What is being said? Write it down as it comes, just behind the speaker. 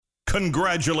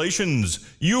Congratulations,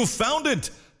 you found it!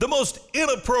 The most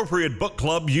inappropriate book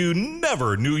club you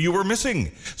never knew you were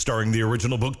missing. Starring the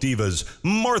original book divas,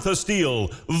 Martha Steele,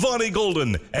 Vonnie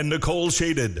Golden, and Nicole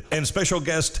Shaded. And special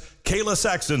guest, Kayla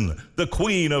Saxon, the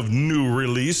queen of new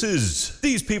releases.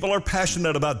 These people are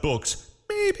passionate about books,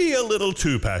 maybe a little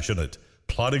too passionate.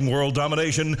 Plotting world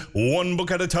domination, one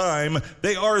book at a time.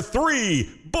 They are 3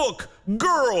 book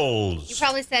girls. You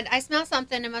probably said, I smell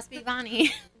something. It must be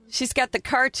Vonnie. She's got the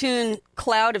cartoon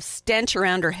cloud of stench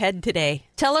around her head today.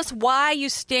 Tell us why you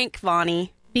stink,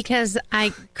 Vonnie. Because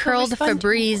I curled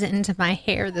Febreze into my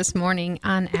hair this morning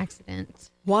on accident.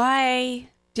 Why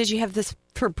did you have this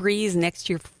Febreze next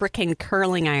to your frickin'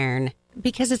 curling iron?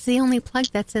 Because it's the only plug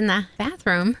that's in the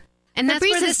bathroom. And that's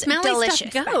where the smelly delicious,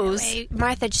 stuff goes.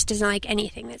 Martha just doesn't like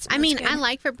anything that smells good. I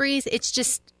like Febreze. It's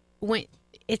just,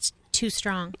 it's too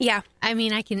strong. Yeah. I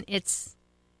mean,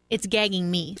 it's gagging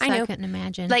me, so I know. I couldn't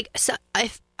imagine. Like, so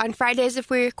if on Fridays, if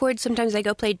we record, sometimes I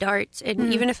go play darts.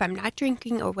 And even if I'm not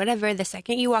drinking or whatever, the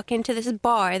second you walk into this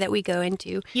bar that we go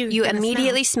into, you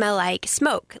immediately smell like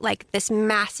smoke, like this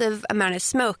massive amount of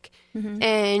smoke. Mm-hmm.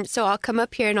 And so I'll come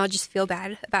up here and I'll just feel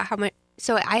bad about how much.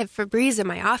 So I have Febreze in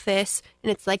my office,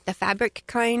 and it's like the fabric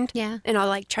kind. Yeah. And I'll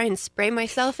like try and spray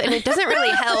myself, and it doesn't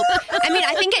really help. I mean,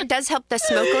 I think it does help the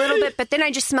smoke a little bit, but then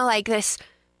I just smell like this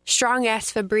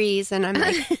strong-ass Febreze, and I'm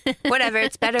like, whatever,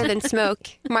 it's better than smoke.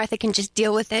 Martha can just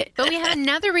deal with it. But we have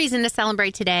another reason to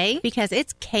celebrate today, because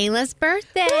it's Kayla's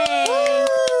birthday.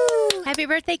 Woo! Happy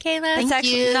birthday, Kayla. It's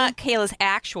actually not Kayla's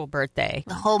actual birthday.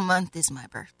 The whole month is my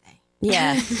birthday.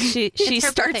 Yeah. She her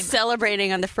starts birthday month.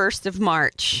 celebrating on the 1st of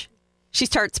March. She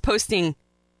starts posting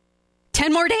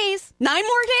 10 more days, 9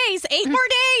 more days, 8 more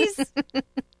days.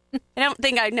 I don't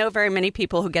think I know very many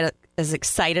people who get as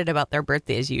excited about their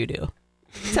birthday as you do.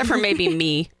 Except for maybe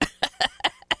me.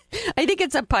 I think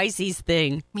it's a Pisces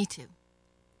thing. Me too.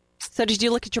 So did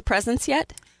you look at your presents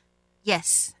yet?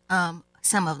 Yes.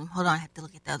 Some of them. Hold on, I have to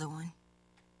look at the other one.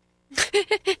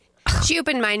 She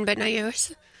opened mine, but not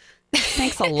yours.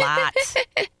 Thanks a lot.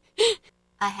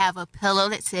 I have a pillow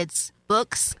that says,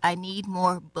 books, I need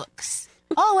more books.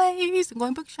 Always. I'm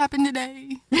going book shopping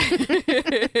today.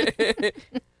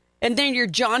 And then your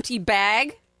jaunty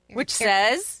bag, which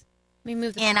says... Let me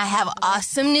move the And I have an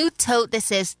awesome new tote that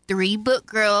says 3 Book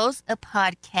Girls, a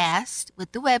podcast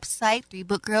with the website,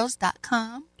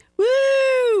 3bookgirls.com.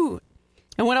 Woo!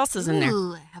 And what else is in there?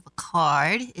 Ooh, I have a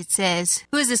card. It says,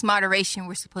 who is this moderation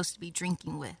we're supposed to be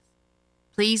drinking with?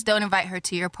 Please don't invite her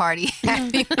to your party.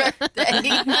 Happy birthday.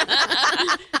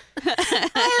 I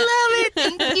love it.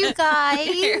 Thank you, guys.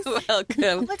 You're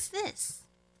welcome. What's this?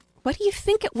 What do you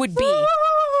think it would be?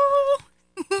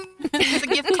 It's a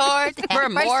gift card. For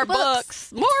more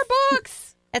books. More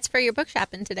books. That's for your book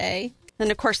shopping today.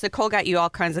 And, of course, Nicole got you all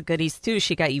kinds of goodies, too.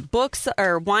 She got you books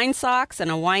or wine socks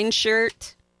and a wine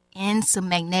shirt. And some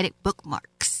magnetic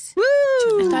bookmarks. Woo!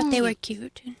 I thought they were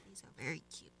cute. These are very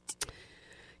cute.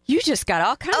 You just got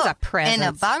all kinds of presents.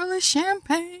 And a bottle of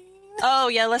champagne. Oh,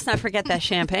 yeah, let's not forget that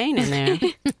champagne in there.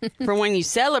 For when you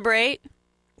celebrate.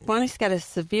 Bonnie's got a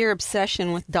severe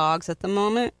obsession with dogs at the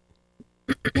moment.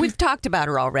 We've talked about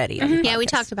her already. on the Yeah, we podcast.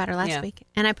 talked about her last week.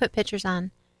 And I put pictures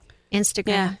on Instagram.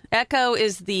 Yeah. Echo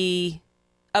is the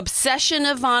obsession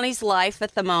of Vonnie's life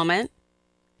at the moment.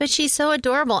 But she's so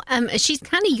adorable. She's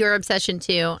kind of your obsession,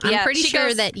 too. I'm Yeah, pretty she sure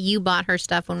goes- that you bought her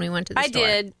stuff when we went to the store.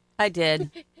 I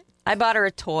did. I bought her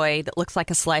a toy that looks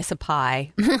like a slice of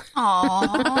pie.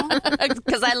 Aww.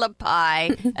 Because I love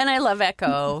pie and I love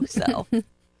Echo. So, and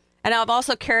I'm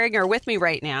also carrying her with me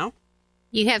right now.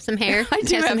 You have some hair? I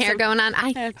do You have some have hair some- going on?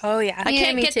 Oh, yeah. I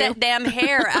can't me get too. that damn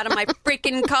hair out of my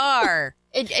freaking car.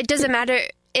 It doesn't matter.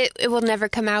 It will never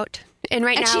come out. And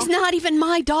right And now... she's not even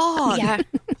my dog. Yeah.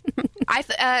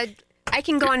 I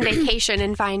can go on vacation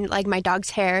and find, like, my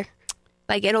dog's hair.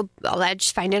 Like, I'll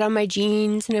just find it on my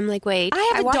jeans, and I'm like, wait,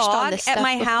 I have a watched all dog this at stuff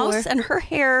my house, before. and her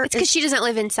hair It's because she doesn't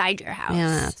live inside your house. Yeah,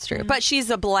 that's true. But she's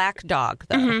a black dog,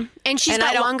 though. Mm-hmm. And she's And I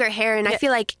got don't- longer hair, and I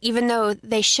feel like even though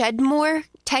they shed more,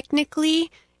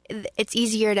 technically, it's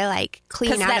easier to, like,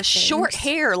 clean out Because of that things. short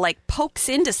hair, like, pokes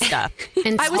into stuff.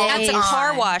 And I was at the stays.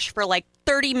 car wash for, like,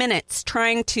 30 minutes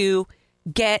trying to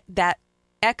get that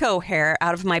Echo hair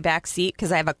out of my back seat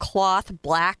because I have a cloth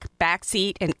black back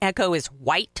seat and Echo is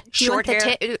white, Do you short want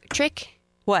hair. the trick?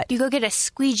 What? You go get a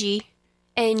squeegee,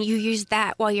 and you use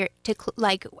that while you're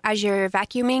as you're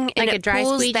vacuuming, and Like a it dry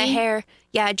pulls squeegee? the hair.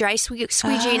 Yeah, a dry squeegee,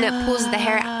 and it pulls the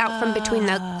hair out from between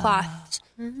the cloths.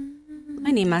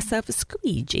 I need myself a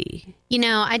squeegee. You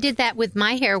know, I did that with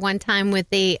my hair one time with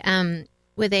a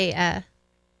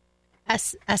a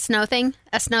snow thing,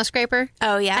 a snow scraper.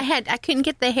 Oh, yeah. I couldn't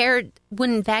get the hair,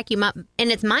 wouldn't vacuum up,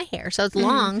 and it's my hair, so it's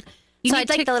long. You So need,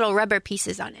 like, the little rubber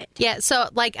pieces on it. Yeah, so,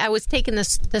 like, I was taking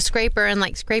the scraper and,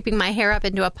 like, scraping my hair up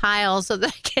into a pile so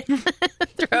that I could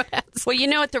throw it out. Well, you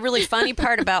know what the really funny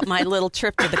part about my little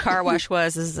trip to the car wash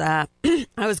was I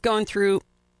was going through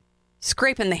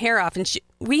scraping the hair off, and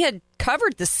we had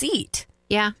covered the seat.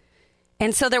 Yeah.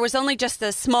 And so there was only just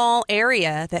a small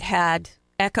area that had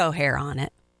Echo hair on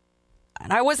it.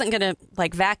 And I wasn't going to,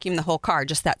 like, vacuum the whole car,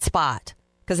 just that spot,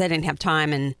 because I didn't have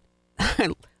time. And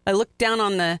I looked down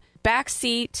on the back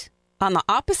seat on the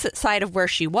opposite side of where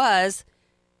she was,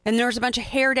 and there was a bunch of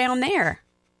hair down there.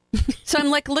 So I'm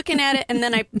like looking at it, and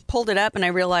then I pulled it up and I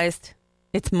realized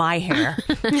it's my hair.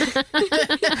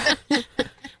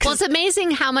 Well, it's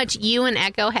amazing how much you and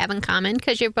Echo have in common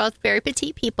because you're both very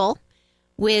petite people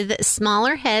with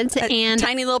smaller heads and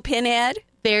Tiny little pinhead.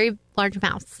 very large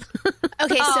mouths.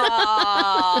 Okay,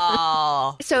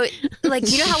 so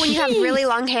like, you know how when you have really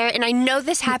long hair, and I know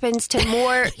this happens to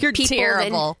more You're people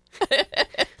terrible.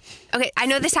 Okay, I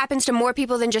know this happens to more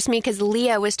people than just me because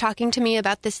Leah was talking to me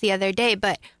about this the other day,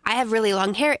 but I have really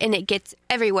long hair and it gets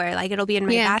everywhere. Like, it'll be in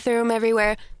my bathroom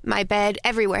everywhere, my bed,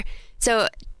 everywhere. So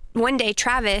one day,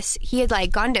 Travis, he had,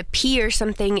 like, gone to pee or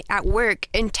something at work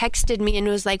and texted me and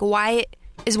was like, why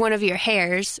is one of your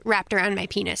hairs wrapped around my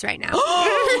penis right now?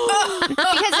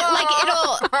 Because,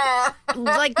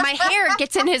 like, my hair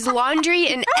gets in his laundry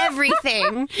and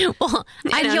everything. Well,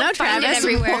 I And don't he'll know, find it Travis.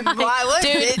 everywhere. Why was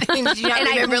it? Did you not And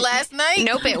I remember last night?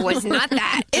 Nope, it was not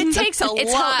that. It takes a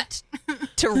lot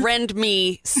to rend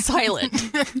me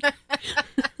silent.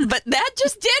 But that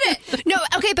just did it. No,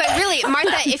 okay, but really,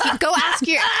 Martha, if you go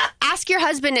ask your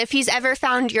husband if he's ever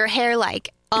found your hair, like,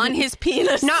 On his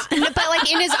penis. but like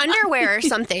in his underwear or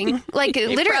something, like,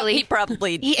 literally. He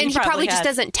probably just has.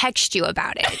 doesn't text you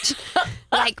about it,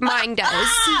 like mine does.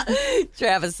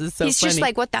 Travis is so He's funny. just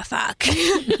like, what the fuck?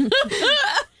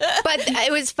 But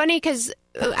it was funny because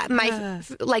my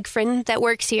friend that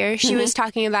works here, she was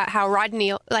talking about how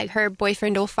Rodney, like, her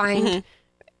boyfriend, will find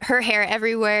her hair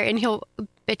everywhere, and he'll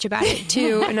bitch about it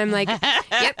too. And I'm like,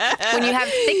 yep. When you have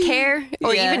thick hair,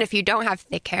 or even if you don't have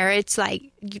thick hair, it's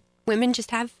like women just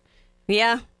have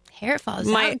hair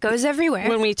falls out. It goes everywhere.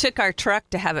 When we took our truck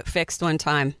to have it fixed one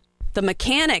time, the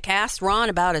mechanic asked Ron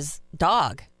about his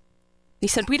dog. He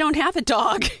said, we don't have a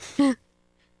dog. I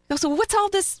goes, well, what's all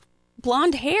this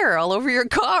blonde hair all over your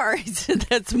car? He said,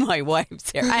 that's my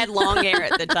wife's hair. I had long hair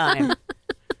at the time.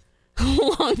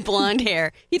 Long blonde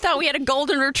hair. He thought we had a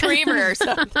golden retriever or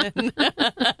something.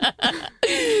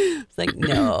 It's like,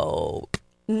 nope.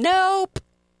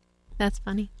 That's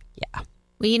funny. Yeah.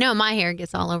 Well, you know, my hair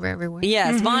gets all over everywhere.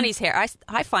 Yes, Vonnie's hair.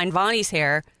 I find Vonnie's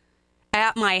hair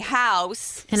at my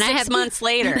house And 6 months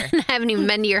later. I haven't even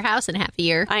been to your house in half a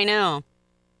year. I know.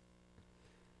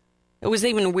 It was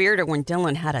even weirder when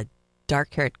Dylan had a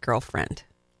dark-haired girlfriend.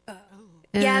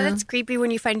 Yeah, that's creepy when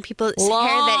you find people's hair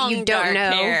that you don't dark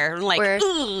know. Hair. Like,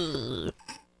 ugh.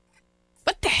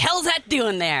 What the hell's that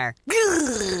doing there?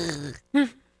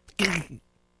 I'm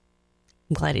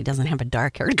glad he doesn't have a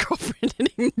dark-haired girlfriend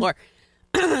anymore.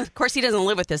 Of course, he doesn't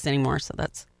live with us anymore, so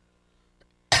that's...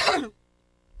 I'm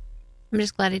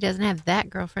just glad he doesn't have that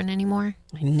girlfriend anymore.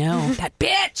 I know. That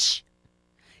bitch!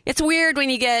 It's weird when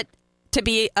you get to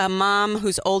be a mom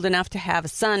who's old enough to have a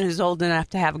son who's old enough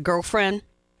to have a girlfriend.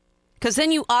 Because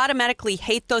then you automatically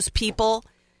hate those people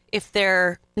if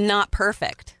they're not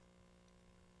perfect.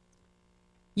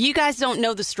 You guys don't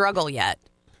know the struggle yet.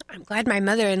 I'm glad my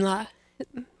mother-in-law,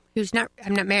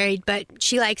 I'm not married, but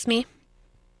she likes me.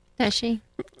 Does she?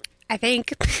 I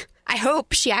think. I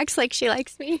hope she acts like she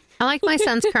likes me. I like my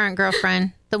son's current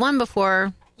girlfriend. The one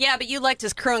before, Yeah, but you liked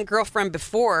his current girlfriend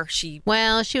before she...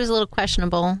 well, she was a little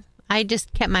questionable. I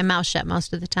just kept my mouth shut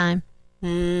most of the time.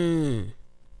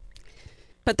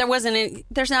 But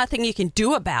there's nothing you can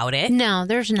do about it. No,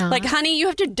 there's not. Like, honey, you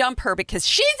have to dump her because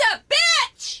she's a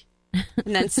bitch!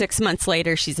 And then 6 months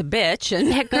later, she's a bitch.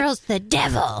 And that girl's the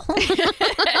devil.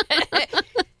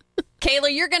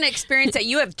 Kayla, you're going to experience that.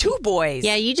 You have 2 boys.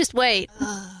 Yeah, you just wait.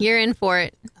 You're in for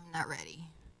it. I'm not ready.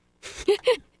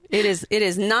 It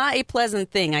is not a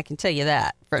pleasant thing, I can tell you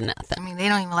that for nothing. I mean, they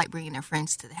don't even like bringing their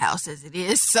friends to the house as it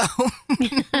is, so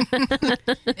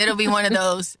it'll be one of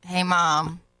those, hey,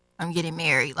 Mom, I'm getting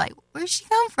married. Like, where'd she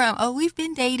come from? Oh, we've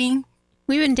been dating.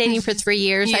 We've been dating for 3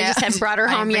 years. I just haven't brought her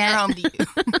home yet. I didn't bring her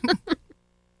home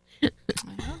to you.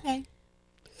 Okay.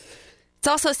 It's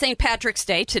also St. Patrick's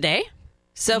Day today.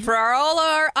 So for all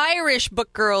our Irish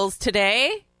book girls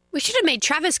today... We should have made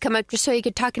Travis come up just so he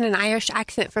could talk in an Irish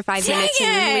accent for 5 minutes.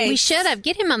 Dang it! We should have.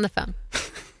 Get him on the phone.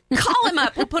 Call him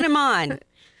up. We'll put him on.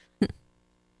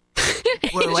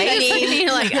 We're waiting.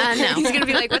 You're like, no. He's going to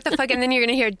be like, what the fuck? And then you're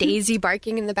going to hear Daisy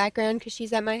barking in the background because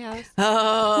she's at my house.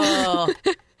 Oh,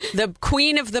 the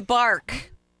queen of the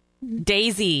bark,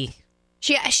 Daisy.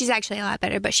 She's actually a lot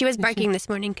better, but she was barking this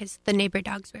morning because the neighbor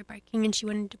dogs were barking and she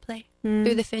wanted to play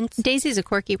through the fence. Daisy's a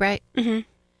corky, right? Mm-hmm.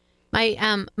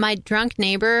 My drunk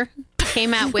neighbor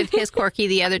came out with his corky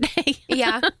the other day.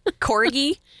 Yeah.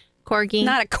 Corgi? Corgi.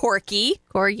 Not a corky.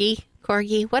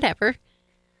 Corgi, whatever.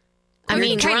 I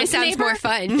mean, kind drunk of sounds neighbor? more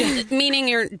fun. Meaning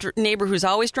your neighbor who's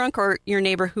always drunk or your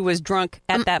neighbor who was drunk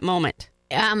at that moment?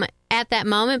 at that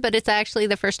moment, but it's actually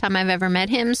the first time I've ever met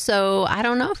him, so I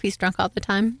don't know if he's drunk all the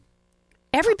time.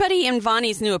 Everybody in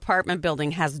Vonnie's new apartment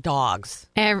building has dogs.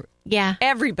 Yeah.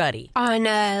 Everybody. On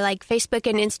like Facebook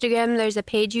and Instagram, there's a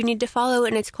page you need to follow,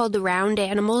 and it's called Round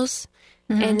Animals.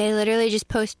 Mm-hmm. And they literally just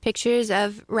post pictures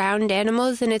of round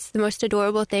animals, and it's the most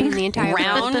adorable thing in the entire world.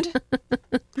 Round?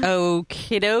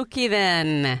 Okie dokie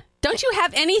then. Don't you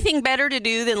have anything better to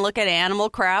do than look at animal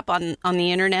crap on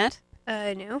the internet?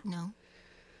 No. No.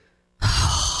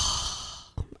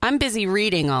 I'm busy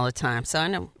reading all the time, so I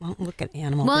don't look at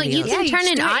animal Well, videos. you can you turn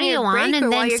just an do it in your audio break on or and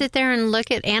while then you're- sit there and look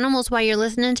at animals while you're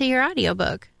listening to your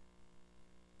audiobook.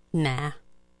 Nah.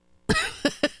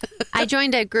 I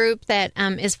joined a group that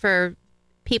is for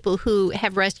people who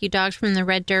have rescued dogs from the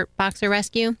Red Dirt Boxer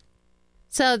Rescue.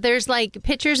 So there's like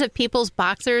pictures of people's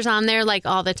boxers on there like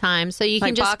all the time. So you can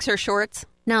Like just boxer shorts?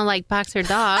 no, like boxer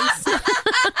dogs.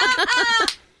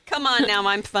 Come on now,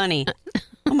 I'm funny.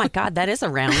 Oh my God, that is a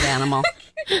round animal.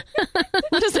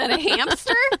 What is that, a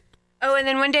hamster? Oh, and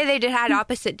then one day they had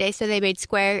opposite day, so they made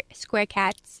square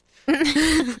cats.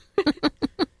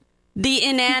 The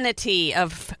inanity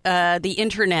of the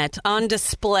internet on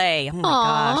display. Oh my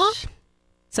gosh.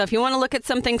 So if you want to look at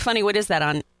something funny, what is that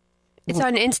on? It's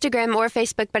on Instagram or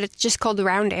Facebook, but it's just called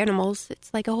Round Animals.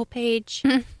 It's like a whole page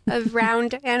of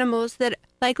round animals that,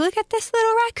 like, look at this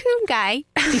little raccoon guy.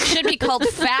 It should be called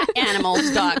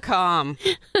fatanimals.com.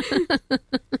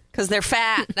 Because they're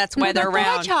fat. That's why they're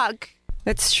round. Hedgehog.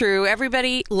 That's true.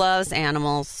 Everybody loves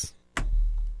animals.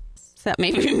 Except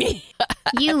maybe me.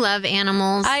 You love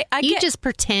animals. You just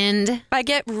pretend. I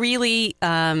get really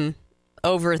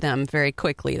over them very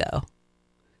quickly, though.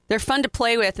 They're fun to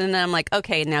play with, and then I'm like,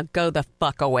 okay, now go the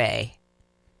fuck away.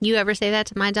 You ever say that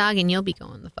to my dog, and you'll be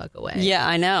going the fuck away. Yeah,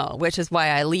 I know, which is why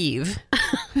I leave.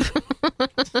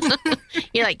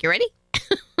 You're like, you ready?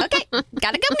 Okay,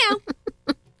 gotta go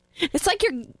now.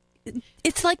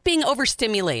 It's like being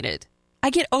overstimulated. I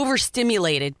get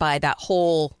overstimulated by that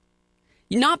whole,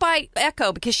 not by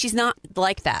Echo, because she's not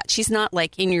like that. She's not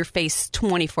like in your face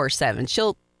 24/7.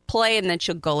 She'll play and then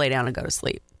she'll go lay down and go to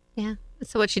sleep. Yeah,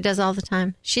 that's what she does all the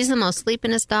time. She's the most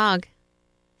sleepingest dog.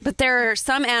 But there are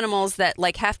some animals that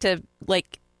like have to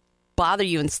like bother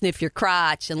you and sniff your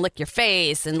crotch and lick your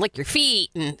face and lick your feet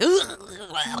and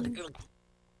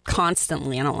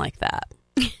constantly. I don't like that.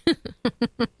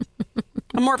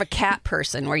 I'm more of a cat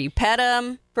person where you pet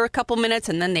them for a couple minutes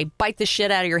and then they bite the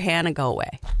shit out of your hand and go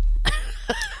away.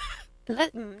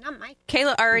 Not my.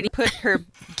 Kayla already put her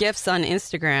gifts on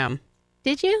Instagram.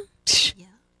 Did you? Yeah.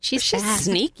 She's She's fat.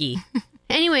 sneaky.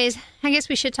 Anyways, I guess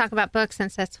we should talk about books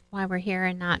since that's why we're here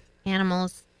and not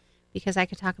animals, because I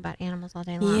could talk about animals all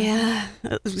day long. Yeah.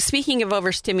 Speaking of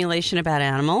overstimulation about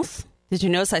animals, did you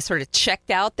notice I sort of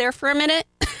checked out there for a minute?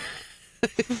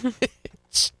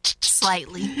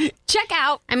 Slightly. Check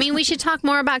out. I mean, we should talk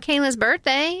more about Kayla's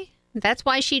birthday. That's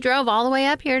why she drove all the way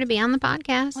up here to be on the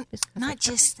podcast. Not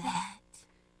just that.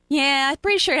 Yeah, I'm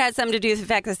pretty sure it had something to do with the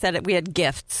fact that I said that we had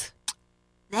gifts.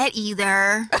 That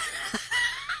either.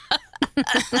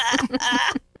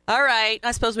 All right.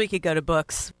 I suppose we could go to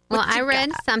books. Well, I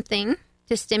read something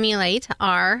to stimulate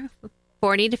our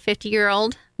 40 to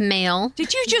 50-year-old male.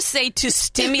 Did you just say to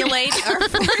stimulate our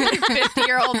 40 to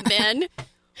 50-year-old men?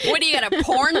 What, do you got a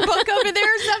porn book over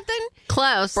there or something?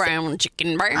 Close. Brown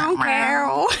chicken, brown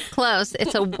cow. Close.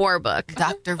 It's a war book.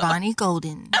 Dr. Vonnie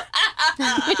Golden.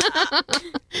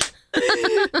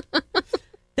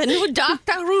 The new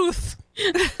Dr. Ruth.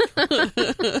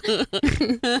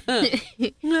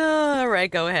 All right,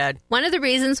 go ahead. One of the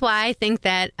reasons why I think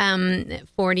that 40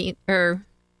 to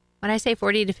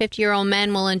 50-year-old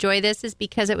men will enjoy this is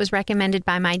because it was recommended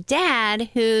by my dad,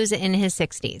 who's in his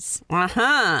 60s.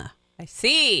 Uh-huh. I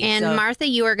see. And So- Martha,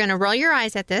 you are going to roll your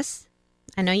eyes at this.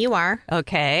 I know you are.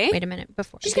 Okay. Wait a minute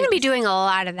before. She's going to be doing a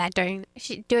lot of that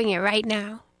she's doing it right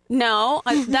now. No,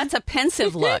 that's a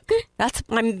pensive look. That's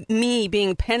me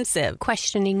being pensive.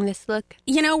 Questioning this look.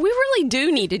 You know, we really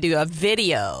do need to do a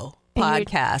video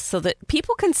podcast so that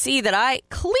people can see that I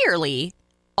clearly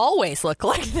always look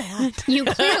like that. You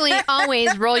clearly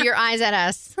always roll your eyes at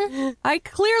us. I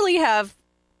clearly have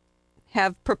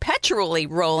have perpetually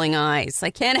rolling eyes. I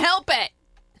can't help it.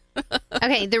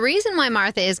 Okay, the reason why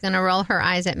Martha is going to roll her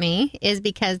eyes at me is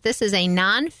because this is a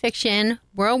nonfiction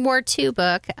World War II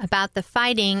book about the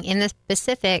fighting in the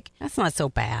Pacific, That's not so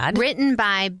bad. written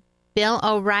by Bill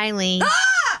O'Reilly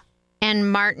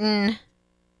and Martin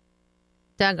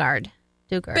Dugard.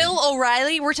 Bill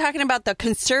O'Reilly? We're talking about the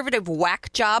conservative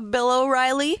whack job Bill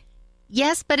O'Reilly?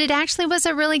 Yes, but it actually was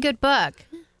a really good book.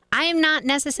 I am not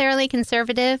necessarily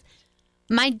conservative.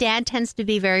 My dad tends to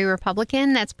be very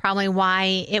Republican. That's probably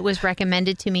why it was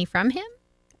recommended to me from him.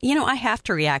 You know, I have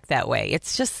to react that way.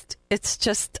 It's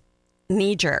just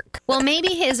knee jerk. Well, maybe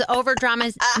his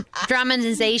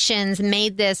dramatizations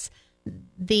made this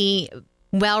the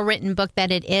well-written book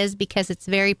that it is because it's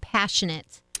very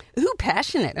passionate. Ooh,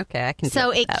 passionate. Okay, I can.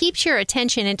 So it keeps your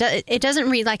attention. It doesn't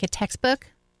read like a textbook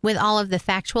with all of the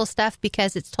factual stuff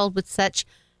because it's told with such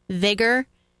vigor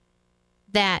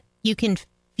that you can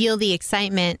feel the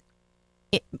excitement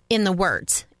in the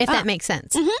words, if that makes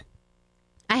sense. Mm-hmm.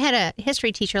 I had a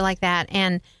history teacher like that,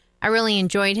 and I really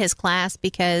enjoyed his class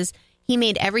because he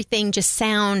made everything just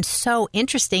sound so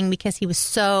interesting because he was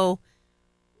so,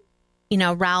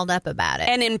 riled up about it.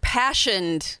 An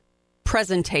impassioned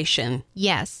presentation.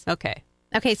 Yes. Okay.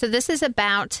 Okay, so this is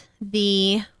about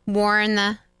the war in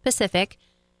the Pacific,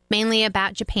 mainly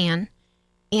about Japan.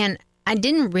 And I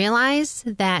didn't realize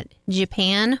that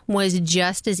Japan was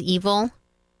just as evil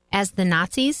as the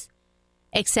Nazis,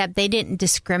 except they didn't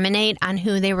discriminate on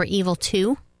who they were evil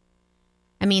to.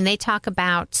 I mean, they talk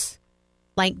about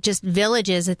just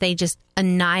villages that they just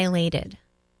annihilated,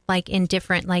 in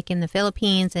the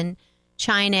Philippines and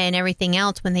China and everything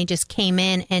else when they just came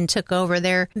in and took over.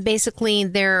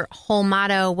 Their whole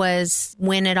motto was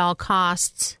win at all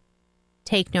costs,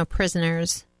 take no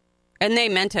prisoners. And they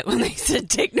meant it when they said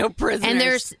take no prisoners. And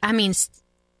there's,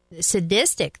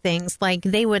 sadistic things.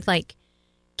 They would,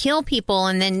 kill people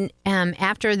and then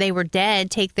after they were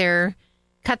dead, cut their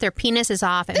penises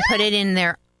off and put it in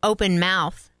their open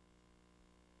mouth.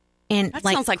 And that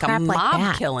sounds like a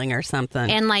mob killing or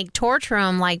something. And, torture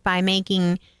them, by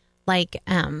making,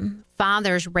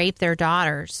 fathers rape their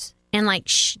daughters. And,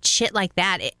 shit like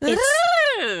that.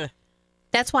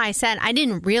 That's why I said I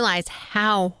didn't realize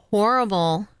how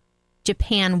horrible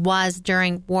Japan was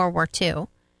during World War II.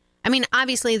 I mean,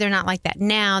 obviously they're not like that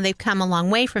now. They've come a long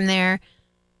way from there.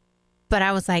 But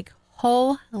I was like,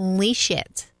 holy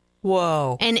shit.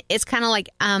 Whoa. And it's kind of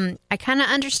I kind of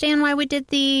understand why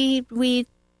we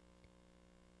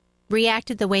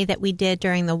reacted the way that we did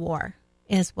during the war,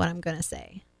 is what I'm going to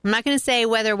say. I'm not going to say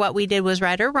whether what we did was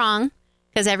right or wrong,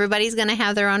 because everybody's going to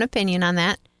have their own opinion on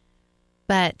that.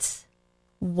 But,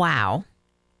 wow.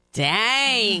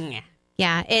 Dang.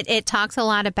 Yeah, it talks a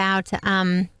lot about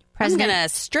President... I'm going to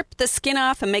strip the skin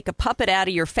off and make a puppet out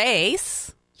of your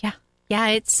face. Yeah,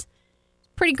 it's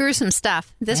pretty gruesome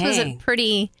stuff. This was a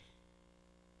pretty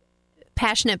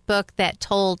passionate book that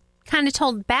told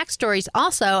backstories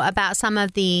also about some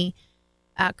of the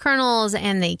colonels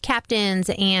and the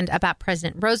captains and about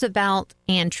President Roosevelt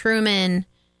and Truman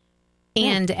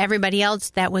and everybody else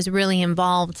that was really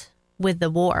involved with the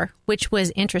war, which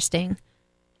was interesting.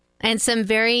 And some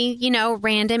very,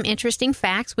 random, interesting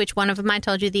facts, which one of them I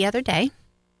told you the other day.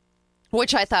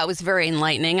 Which I thought was very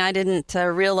enlightening. I didn't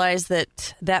realize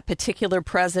that particular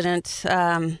president...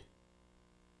 had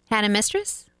a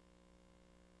mistress?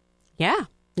 Yeah.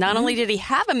 Not only did he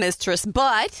have a mistress,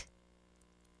 but...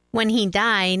 when he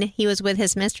died, he was with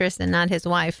his mistress and not his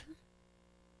wife.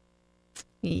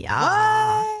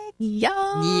 Yeah. What?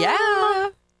 Yeah.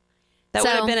 That would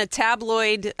have been a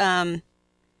tabloid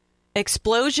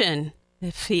explosion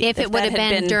if it would have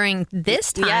been during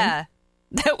this time. Yeah.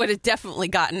 That would have definitely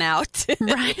gotten out.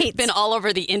 Right. Been all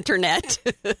over the internet.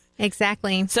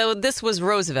 Exactly. So this was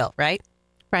Roosevelt, right?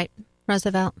 Right.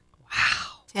 Roosevelt.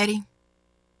 Wow. Teddy?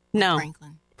 No.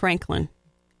 Franklin.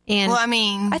 And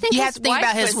I think you have to think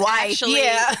about his wife. Actually,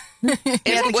 yeah. You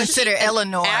have to consider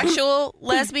Eleanor. Actual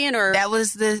lesbian or that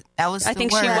was the I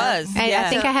think word. she was. I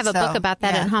think I have a book about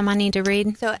that at home I need to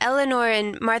read. So Eleanor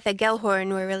and Martha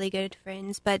Gellhorn were really good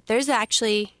friends, but there's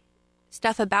actually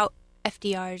stuff about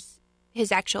FDR's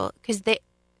because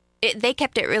they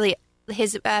kept it really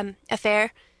his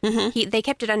affair. Mm-hmm. They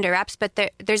kept it under wraps, but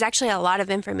there's actually a lot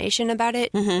of information about it,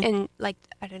 and I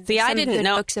don't know. See, I didn't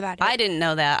know books about it. I didn't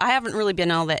know that. I haven't really been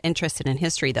all that interested in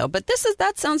history, though. But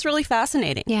that sounds really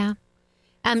fascinating. Yeah,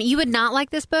 you would not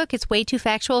like this book. It's way too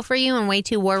factual for you and way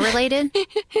too war related.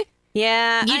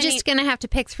 Yeah, you're just gonna have to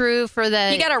pick through for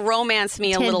the. You got to romance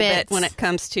me a little bit when it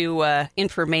comes to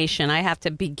information. I have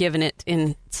to be given it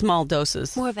in small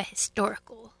doses. More of a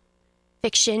historical.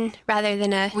 fiction rather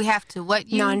than a We have to what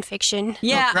you nonfiction.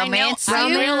 Yeah, Romance? I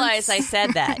Romance? realize I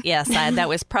said that. Yes, that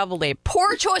was probably a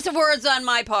poor choice of words on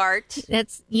my part.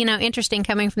 That's, interesting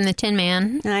coming from the Tin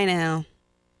Man. I know.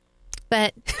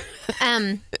 But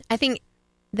I think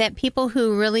that people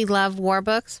who really love war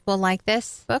books will like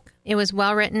this book. It was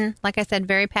well written. Like I said,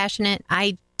 very passionate.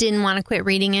 I didn't want to quit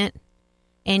reading it.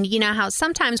 And you know how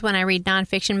sometimes when I read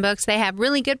nonfiction books, they have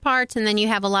really good parts, and then you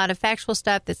have a lot of factual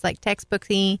stuff that's like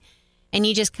textbooky, and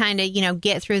you just kind of,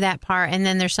 get through that part, and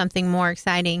then there's something more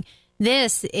exciting.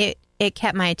 This, it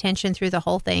kept my attention through the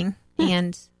whole thing.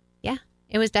 And yeah,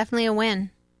 it was definitely a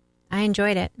win. I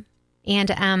enjoyed it.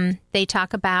 And they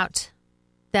talk about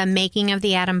the making of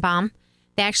the atom bomb.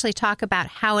 They actually talk about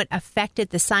how it affected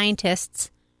the scientists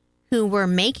who were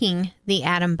making the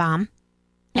atom bomb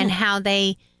and how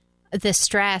the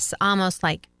stress almost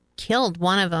like killed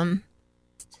one of them.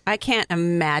 I can't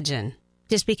imagine.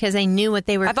 Just because they knew what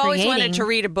they were I've creating. always wanted to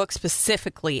read a book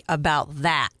specifically about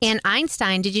that. And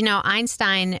Einstein, did you know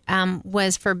Einstein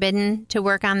was forbidden to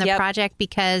work on the project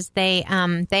because they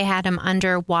had him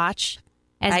under watch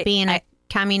as being a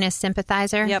communist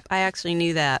sympathizer? Yep, I actually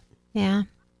knew that. Yeah.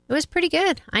 It was pretty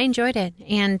good. I enjoyed it.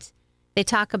 And they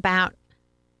talk about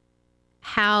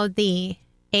how the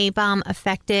A-bomb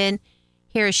affected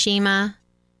Hiroshima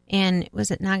and,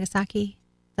 was it Nagasaki?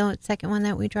 The second one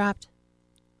that we dropped?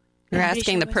 You're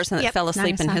asking the person that fell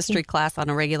asleep in Nagasaki. history class on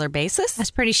a regular basis? I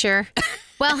was pretty sure.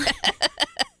 Well,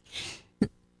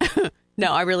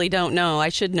 No, I really don't know. I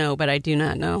should know, but I do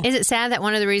not know. is it sad that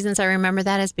one of the reasons I remember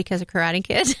that is because of Karate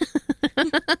Kid?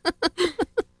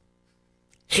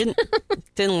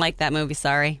 Didn't like that movie,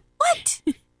 sorry. What?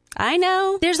 I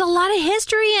know. There's a lot of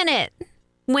history in it.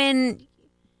 When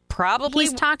Probably.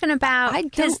 he's talking about,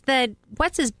 because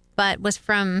what's his butt was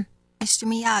from, Mr.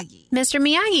 Miyagi. Mr.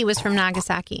 Miyagi was from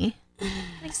Nagasaki.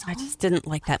 I just didn't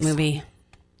like that movie.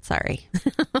 Sorry.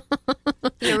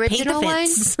 The original one?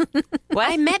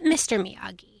 What? I met Mr.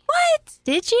 Miyagi. What?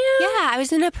 Did you? Yeah, I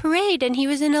was in a parade and he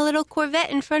was in a little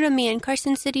Corvette in front of me in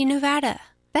Carson City, Nevada.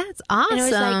 That's awesome. And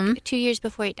it was like 2 years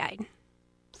before he died.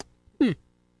 I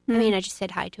mean, I just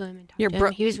said hi to him and talked to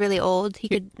him. He was really old.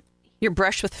 You're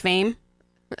brushed with fame?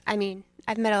 I mean,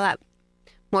 I've met a lot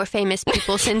more famous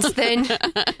people since then.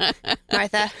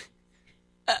 Martha.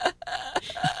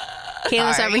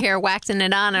 Kayla's over here waxing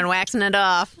it on and waxing it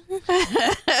off.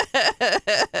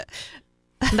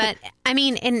 But, I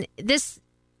mean, and this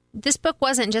book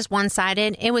wasn't just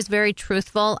one-sided. It was very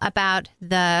truthful about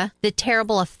the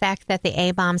terrible effect that the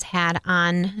A-bombs had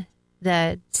on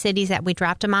the cities that we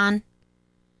dropped them on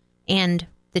and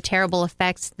the terrible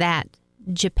effects that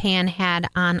Japan had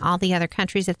on all the other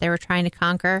countries that they were trying to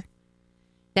conquer.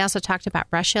 They also talked about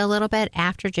Russia a little bit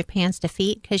after Japan's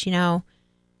defeat because,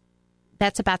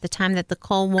 that's about the time that the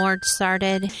Cold War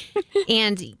started.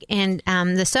 and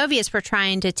the Soviets were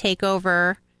trying to take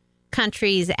over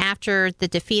countries after the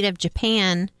defeat of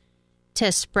Japan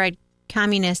to spread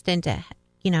communist and to,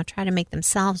 try to make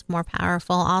themselves more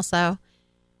powerful also.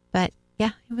 But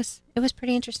yeah, it was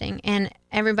pretty interesting. And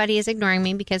everybody is ignoring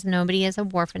me because nobody is a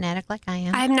war fanatic like I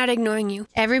am. I'm not ignoring you.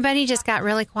 Everybody just got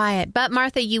really quiet. But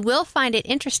Martha, you will find it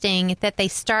interesting that they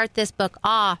start this book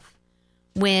off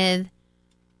with,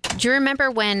 do you remember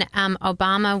when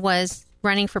Obama was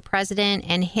running for president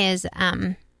and his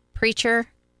preacher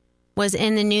was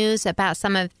in the news about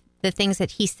some of the things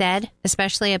that he said,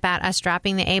 especially about us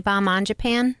dropping the A-bomb on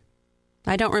Japan?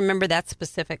 I don't remember that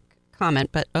specific comment,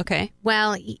 but okay.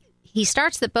 Well, he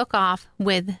starts the book off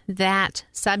with that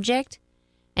subject,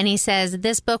 and he says,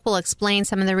 this book will explain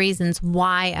some of the reasons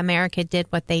why America did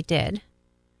what they did.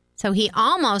 So he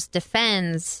almost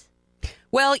defends.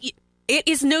 Well, it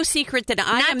is no secret that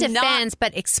I am not defends,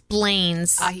 but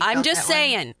explains. I'm just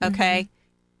saying, okay?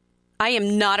 I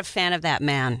am not a fan of that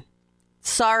man.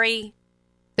 Sorry.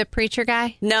 The preacher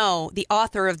guy? No, the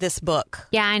author of this book.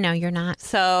 Yeah, I know you're not.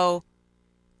 So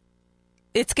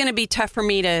it's going to be tough for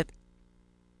me to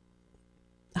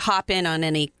hop in on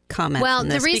any comment. Well, on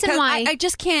the this reason why I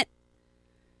just can't.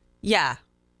 Yeah,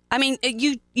 I mean,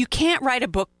 you can't write a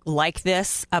book like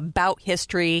this about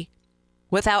history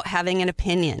without having an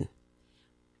opinion.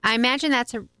 I imagine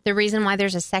that's the reason why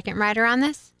there's a second writer on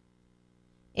this,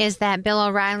 is that Bill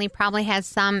O'Reilly probably has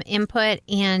some input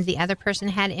and the other person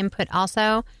had input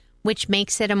also, which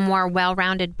makes it a more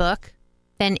well-rounded book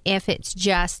than if it's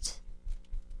just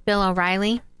Bill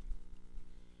O'Reilly.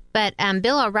 But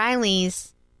Bill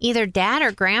O'Reilly's either dad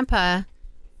or grandpa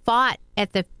fought in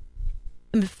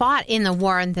the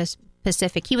war in the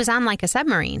Pacific. He was on like a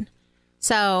submarine.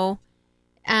 So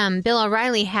Bill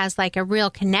O'Reilly has like a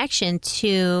real connection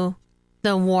to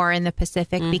the war in the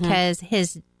Pacific because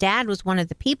his dad was one of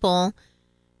the people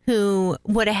who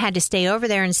would have had to stay over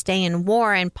there and stay in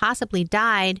war and possibly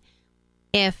died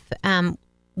if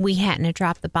we hadn't have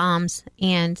dropped the bombs.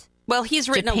 And well, he's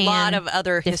written Japan a lot of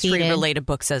other defeated. history-related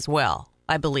books as well,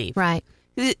 I believe. Right.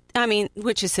 I mean,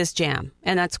 which is his jam,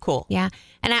 and that's cool. Yeah.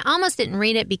 And I almost didn't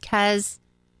read it because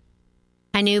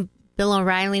I knew Bill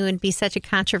O'Reilly would be such a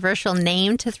controversial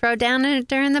name to throw down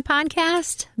during the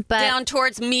podcast. But Down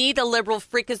towards me, the liberal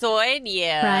freakazoid.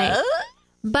 Yeah. Right.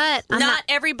 But I'm not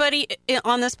everybody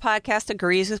on this podcast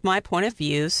agrees with my point of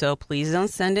view, so please don't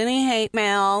send any hate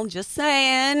mail. Just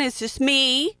saying, it's just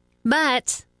me.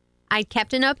 But I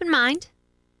kept an open mind,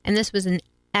 and this was an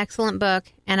excellent book,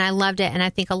 and I loved it, and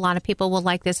I think a lot of people will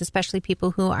like this, especially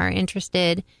people who are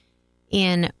interested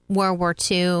in World War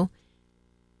II,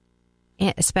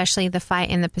 especially the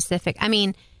fight in the Pacific. I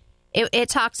mean, it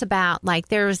talks about, like,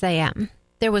 there was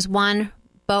one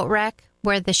boat wreck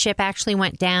where the ship actually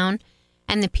went down,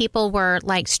 and the people were,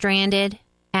 like, stranded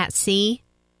at sea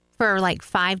for, like,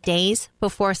 5 days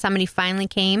before somebody finally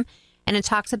came. And it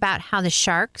talks about how the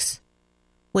sharks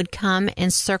would come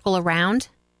and circle around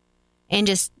and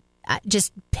just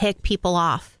pick people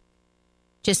off.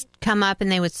 Just come up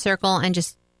and they would circle and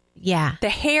just, yeah. The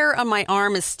hair on my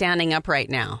arm is standing up right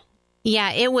now.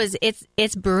 Yeah,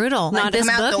 it's brutal. Like This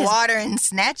come out book the water and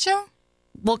snatch them?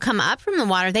 will come up from the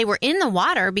water. They were in the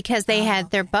water because they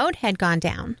their boat had gone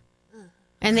down.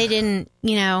 And they didn't,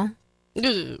 yeah.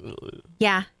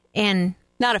 And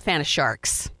not a fan of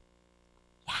sharks.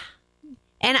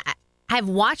 And I've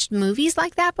watched movies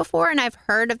like that before, and I've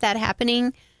heard of that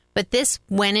happening. But this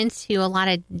went into a lot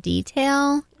of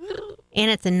detail,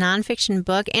 and it's a nonfiction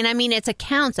book. And, I mean, it's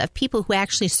accounts of people who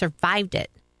actually survived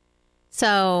it.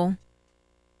 So,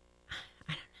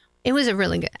 I don't know. It was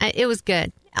it was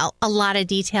good. A lot of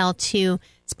detail to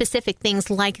specific things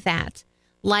like that.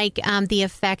 Like the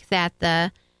effect that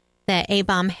the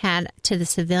A-bomb had to the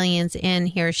civilians in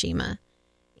Hiroshima.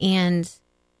 And,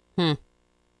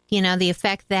 the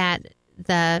effect that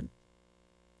the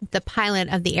pilot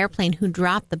of the airplane who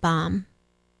dropped the bomb.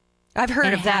 I've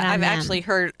heard of that. I've them. actually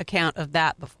heard account of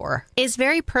that before. Is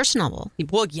very personable.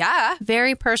 Well, yeah.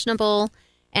 Very personable,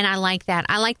 and I like that.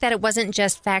 I like that it wasn't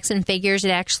just facts and figures.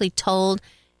 It actually told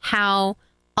how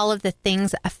all of the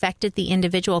things affected the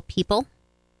individual people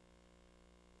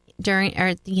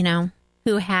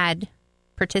who had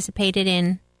participated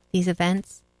in these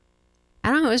events.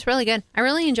 I don't know. It was really good. I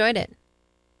really enjoyed it.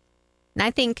 And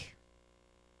I think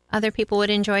other people would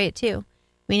enjoy it too.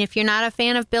 I mean, if you're not a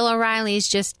fan of Bill O'Reilly's,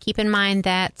 just keep in mind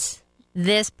that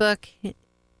this book,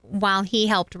 while he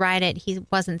helped write it, he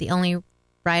wasn't the only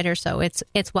writer, so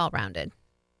it's well-rounded.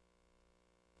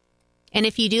 And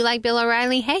if you do like Bill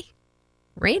O'Reilly, hey,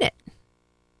 read it.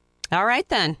 All right,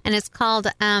 then. And it's called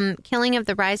Killing of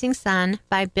the Rising Sun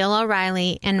by Bill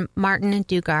O'Reilly and Martin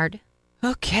Dugard.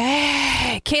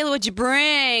 Okay. Kayla, what'd you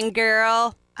bring,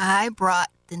 girl? I brought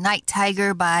The Night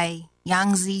Tiger by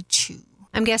Yangzi Chu.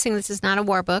 I'm guessing this is not a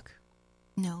war book.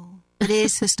 No, it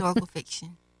is historical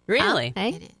fiction. Really? Hey?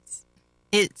 It is.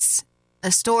 It's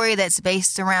a story that's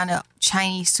based around a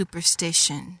Chinese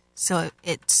superstition. So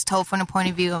it's told from the point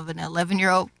of view of an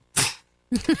 11-year-old.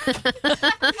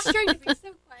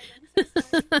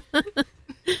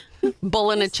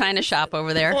 Bull in a china shop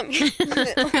over there.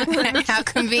 How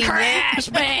convenient. Crash,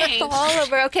 bang. All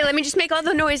over. Okay, let me just make all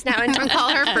the noise now and Call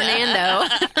her Fernando.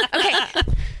 Okay.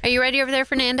 Are you ready over there,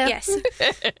 Fernando? Yes.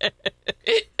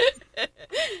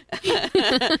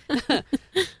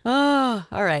 Oh,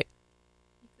 all right.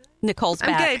 Nicole's I'm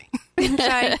back. good. I'm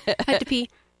sorry. I had to pee.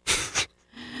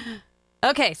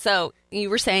 Okay, so you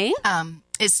were saying?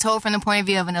 It's told from the point of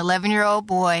view of an 11-year-old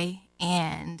boy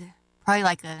and probably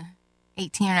like a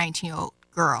 18 or 19-year-old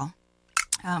girl.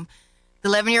 The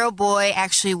 11-year-old boy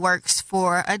actually works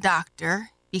for a doctor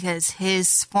because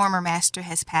his former master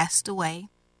has passed away.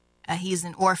 He's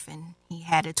an orphan. He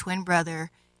had a twin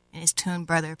brother, and his twin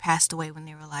brother passed away when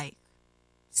they were like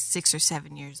 6 or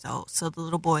 7 years old. So the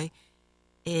little boy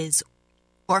is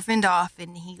orphaned off,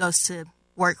 and he goes to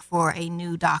work for a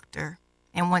new doctor.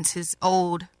 And once his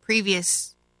old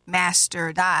previous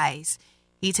master dies,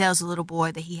 he tells the little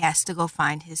boy that he has to go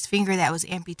find his finger that was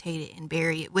amputated and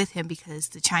bury it with him because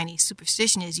the Chinese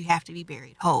superstition is you have to be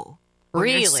buried whole. Or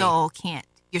Really?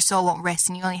 Your soul won't rest,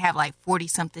 and you only have like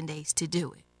 40-something days to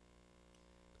do it.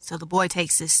 So the boy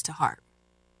takes this to heart.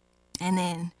 And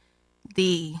then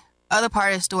the other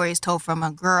part of the story is told from a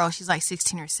girl. She's like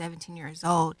 16 or 17 years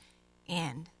old.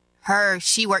 And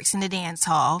she works in the dance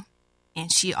hall.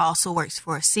 And she also works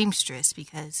for a seamstress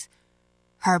because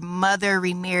her mother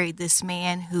remarried this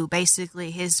man who basically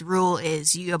his rule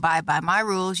is you abide by my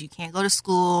rules. You can't go to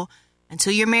school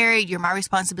until you're married, you're my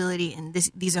responsibility, and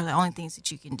these are the only things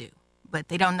that you can do. But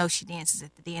they don't know she dances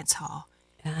at the dance hall.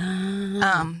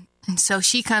 And so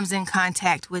she comes in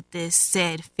contact with this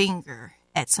said finger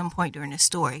at some point during the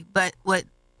story. But what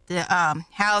the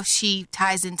how she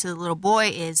ties into the little boy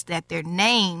is that their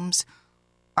names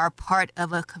are part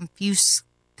of a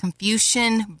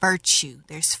Confucian virtue.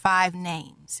 There's 5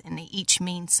 names, and they each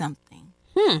mean something.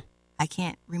 I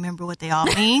can't remember what they all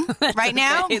mean right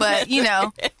now, but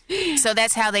so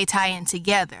that's how they tie in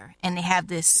together. And they have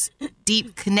this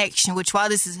deep connection, which while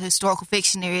this is historical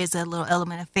fiction, there is a little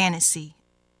element of fantasy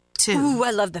too. Ooh,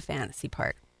 I love the fantasy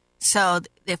part. So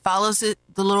it follows the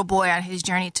little boy on his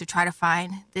journey to try to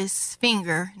find this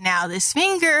finger. Now, this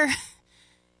finger,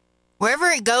 wherever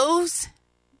it goes,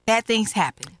 bad things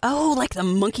happen. Oh, like the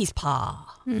monkey's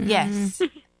paw. Yes.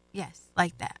 Yes,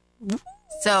 like that.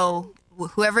 So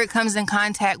whoever it comes in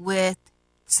contact with,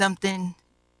 something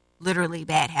literally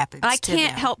bad happens. I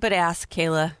can't help but ask,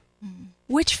 Kayla,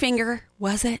 which finger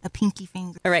was it? A pinky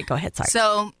finger. All right, go ahead. Sorry.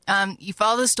 So you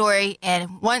follow the story,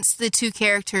 and once the 2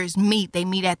 characters meet, they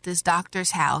meet at this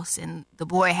doctor's house, and the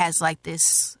boy has like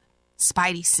this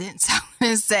spidey sense, I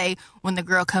want to say, when the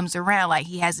girl comes around, like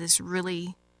he has this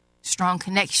really strong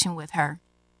connection with her.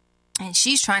 And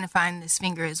she's trying to find this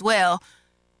finger as well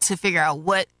to figure out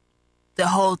what the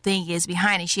whole thing is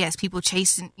behind it. She has people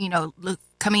chasing,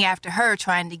 coming after her,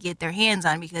 trying to get their hands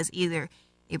on it, because either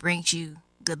it brings you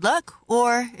good luck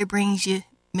or it brings you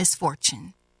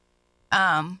misfortune.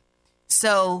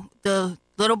 So the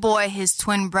little boy, his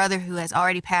twin brother who has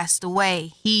already passed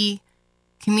away, he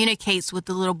communicates with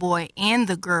the little boy and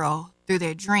the girl through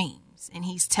their dreams. And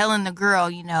he's telling the girl,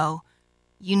 you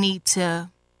need to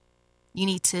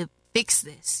fix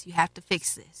this. You have to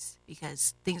fix this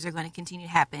because things are going to continue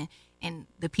to happen. And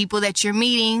the people that you're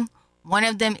meeting, one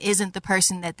of them isn't the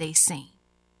person that they seen.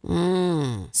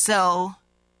 So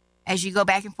as you go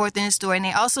back and forth in the story, and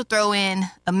they also throw in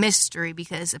a mystery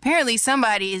because apparently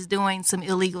somebody is doing some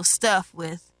illegal stuff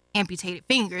with amputated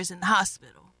fingers in the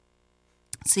hospital.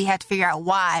 So you have to figure out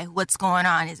what's going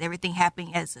on. Is everything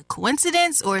happening as a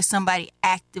coincidence, or is somebody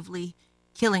actively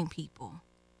killing people?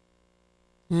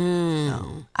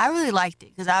 So I really liked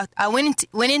it because I went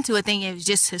into it thinking it was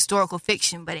just historical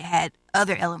fiction, but it had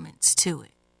other elements to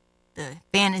it. The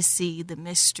fantasy, the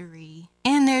mystery,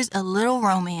 and there's a little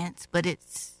romance, but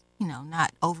it's,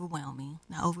 not overwhelming,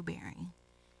 not overbearing.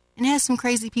 And it has some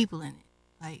crazy people in it.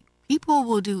 Like, people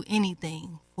will do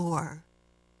anything for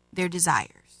their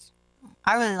desires.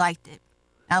 I really liked it.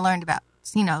 I learned about,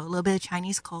 a little bit of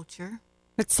Chinese culture.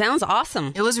 It sounds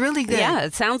awesome. It was really good. Yeah,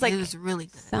 it sounds like it was really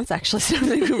good. Sounds actually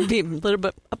something that would be a little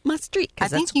bit up my street. I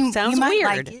think you might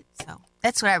like it. So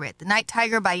that's what I read. The Night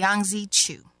Tiger by Yangzi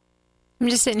Chu. I'm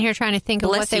just sitting here trying to think of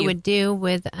what they would do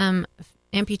with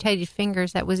amputated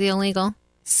fingers that was illegal.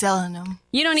 Selling them.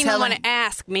 You don't even want to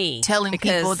ask me. Telling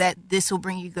people that this will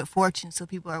bring you good fortune, so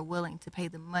people are willing to pay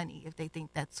them money if they think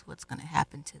that's what's going to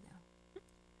happen to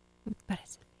them. But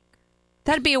it's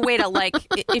that'd be a way to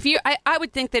I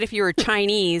would think that if you were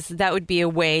Chinese, that would be a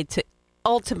way to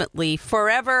ultimately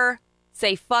forever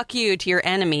say fuck you to your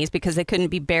enemies because they couldn't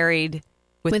be buried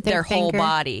with their whole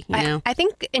body. I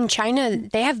think in China,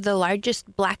 they have the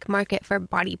largest black market for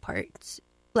body parts.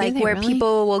 Like where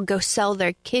people will go sell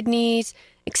their kidneys,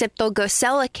 except they'll go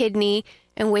sell a kidney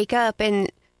and wake up and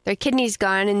their kidney's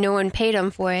gone and no one paid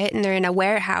them for it. And they're in a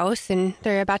warehouse and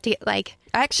they're about to get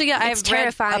Actually, I've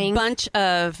read a bunch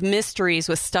of mysteries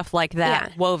with stuff like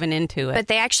that woven into it.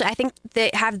 But I think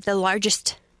they have the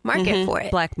largest market for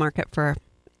it. Black market for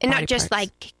and not just parts.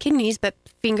 like kidneys, but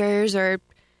fingers or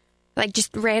like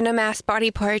just random ass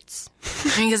body parts.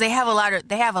 Because they have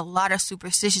a lot of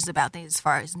superstitions about things as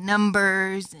far as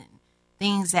numbers and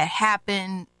things that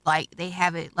happen. Like they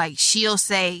have it, like she'll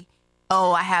say,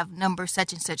 "Oh, I have number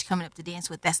such and such coming up to dance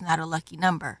with. That's not a lucky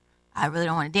number. I really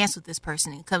don't want to dance with this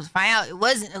person." And comes to find out it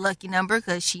wasn't a lucky number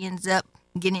because she ends up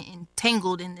getting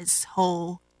entangled in this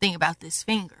whole thing about this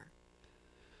finger.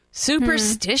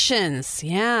 Superstitions,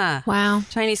 yeah. Wow.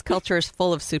 Chinese culture is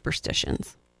full of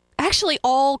superstitions. Actually,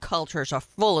 all cultures are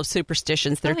full of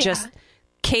superstitions. They're just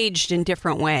caged in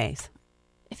different ways.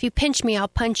 If you pinch me, I'll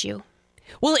punch you.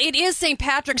 Well, it is St.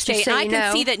 Patrick's Day, and I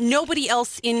can see that nobody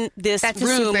else in this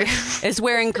room is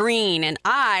wearing green, and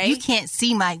You can't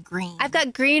see my green. I've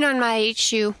got green on my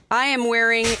shoe. I am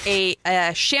wearing a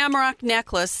shamrock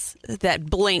necklace that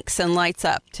blinks and lights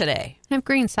up today. I have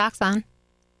green socks on.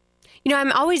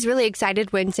 I'm always really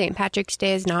excited when St. Patrick's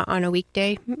Day is not on a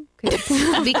weekday. Because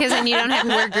then you don't have to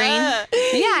wear green.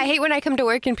 Yeah, I hate when I come to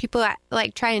work and people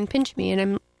try and pinch me, and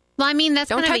I'm... Well, I mean, that's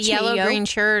Don't kind of a touch me, yellow-green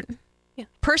shirt.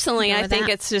 Personally, I think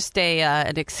it's just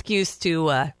an excuse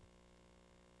to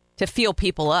to feel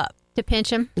people up. To pinch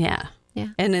him. Yeah. Yeah.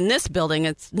 And in this building,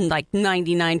 it's like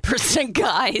 99%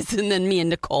 guys and then me and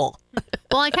Nicole.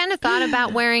 Well, I kind of thought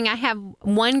about wearing, I have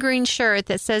one green shirt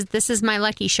that says, "This is my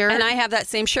lucky shirt." And I have that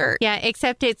same shirt. Yeah,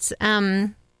 except it's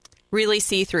Really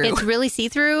see-through. it's really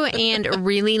see-through and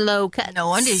really low cut. No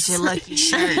wonder it's your lucky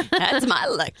shirt. That's my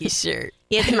lucky shirt.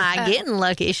 It's my getting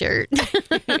lucky shirt.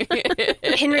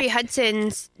 Henry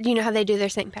Hudson's, you know how they do their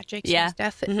St. Patrick's Yeah. and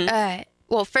stuff?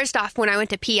 Well, first off, when I went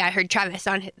to pee, I heard Travis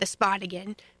on the spot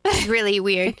again. It was really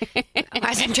weird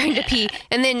as I'm trying to pee.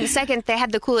 And then second, they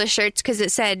had the coolest shirts because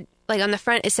it said, like on the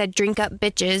front, it said, "Drink up,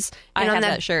 bitches." I And have on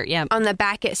that shirt, yeah. On the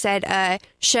back, it said,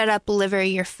 "Shut up, liver,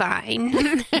 you're fine."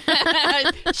 Shut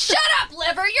up,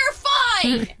 liver, you're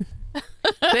fine.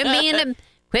 Quit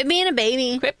being a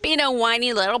baby. Quit being a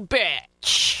whiny little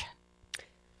bitch.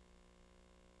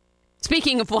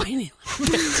 Speaking of whiny little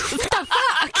bitch. What the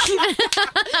fuck?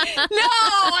 No,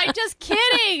 I'm just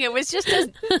kidding. It was just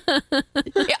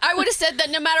I would have said that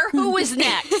no matter who was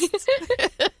next.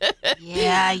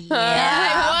 Yeah.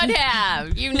 I would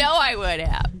have. You know I would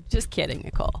have. Just kidding,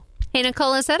 Nicole. Hey,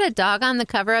 Nicole, is that a dog on the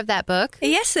cover of that book?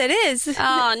 Yes, it is.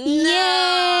 Oh, no.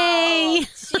 Yay!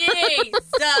 Jesus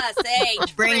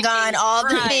H. Bring on all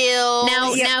the feels.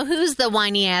 Now, who's the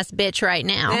whiny ass bitch right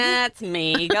now? That's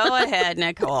me. Go ahead,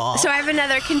 Nicole. So I have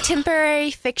another contemporary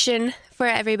fiction for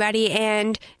everybody,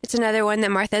 and it's another one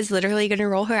that Martha's literally going to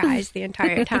roll her eyes the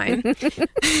entire time.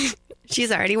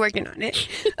 She's already working on it.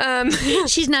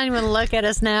 She's not even going to look at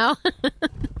us now.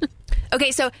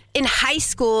 Okay, so in high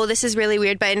school, this is really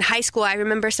weird, but in high school, I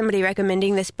remember somebody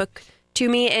recommending this book to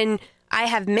me, and I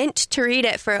have meant to read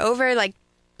it for over, like,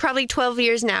 probably 12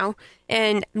 years now,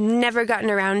 and never gotten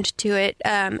around to it.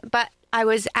 But I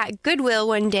was at Goodwill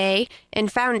one day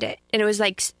and found it, and it was,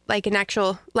 like an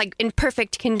actual, like, in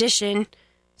perfect condition.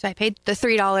 So I paid the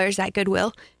 $3 at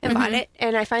Goodwill and bought it,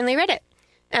 and I finally read it.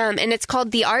 And it's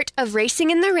called The Art of Racing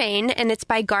in the Rain, and it's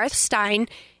by Garth Stein.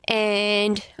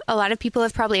 And a lot of people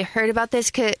have probably heard about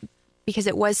this because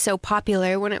it was so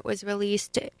popular when it was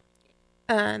released,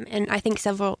 and I think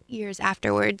several years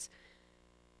afterwards.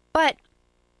 But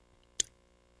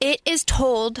it is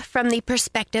told from the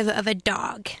perspective of a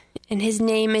dog, and his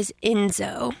name is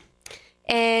Enzo.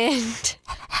 And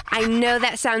I know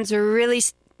that sounds really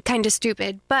kind of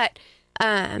stupid, but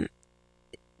the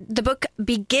book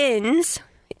begins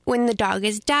when the dog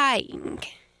is dying.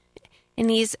 And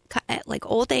he's at, like,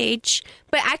 old age.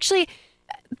 But actually,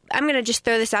 I'm going to just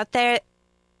throw this out there.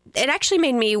 It actually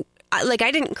made me, like,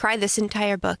 I didn't cry this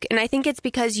entire book. And I think it's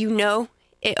because, the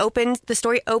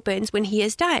story opens when he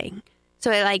is dying.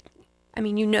 So, what's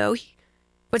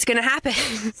going to happen.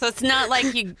 So it's not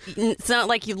like you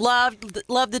love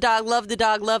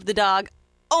the dog.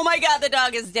 Oh my God, the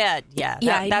dog is dead. Yeah,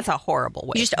 that's a horrible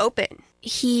way. You just open.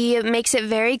 He makes it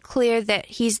very clear that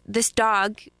this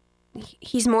dog,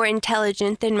 he's more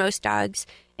intelligent than most dogs,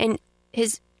 and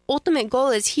his ultimate goal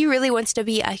is he really wants to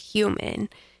be a human,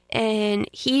 and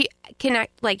he can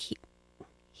act like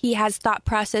he has thought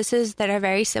processes that are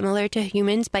very similar to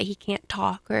humans, but he can't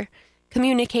talk or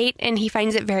communicate, and he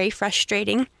finds it very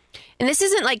frustrating. And this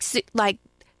isn't like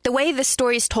the way the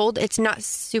story is told. It's not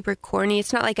super corny.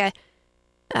 It's not like a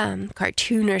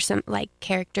cartoon or some like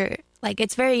character. Like,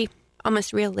 it's very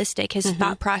almost realistic, his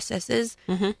thought processes,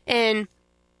 and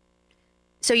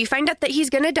so you find out that he's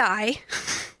going to die,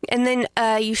 and then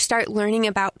you start learning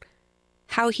about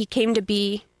how he came to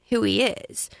be who he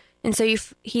is. And so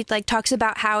he talks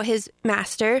about how his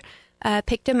master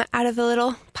picked him out of a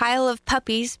little pile of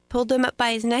puppies, pulled him up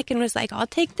by his neck, and was like, "I'll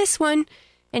take this one."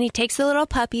 And he takes the little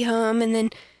puppy home, and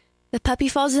then the puppy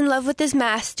falls in love with his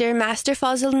master. Master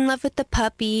falls in love with the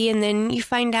puppy, and then you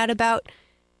find out about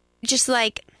just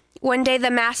like one day the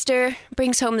master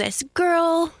brings home this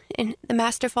girl, and the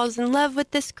master falls in love with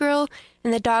this girl,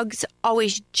 and the dog's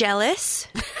always jealous.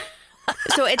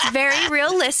 So it's very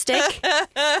realistic.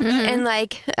 And that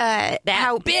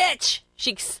bitch,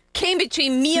 she came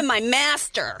between me and my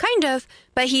master. Kind of.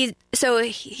 But he's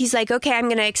like, okay, I'm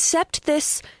going to accept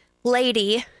this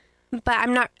lady, but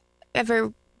I'm not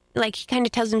ever, he kind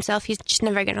of tells himself he's just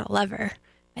never going to love her.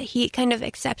 But he kind of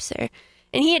accepts her.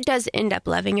 And he does end up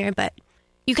loving her, but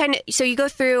you go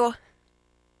through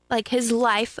his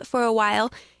life for a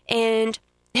while, and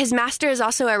his master is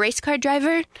also a race car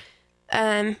driver.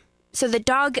 So the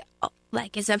dog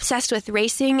is obsessed with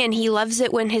racing, and he loves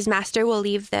it when his master will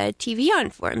leave the TV on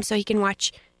for him, so he can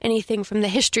watch anything from the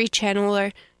History Channel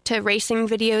or to racing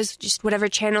videos, just whatever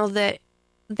channel that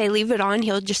they leave it on.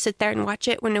 He'll just sit there and watch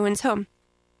it when no one's home.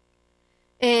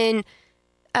 And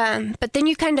but then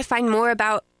you kind of find more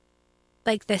about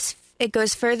this. It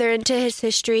goes further into his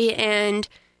history, and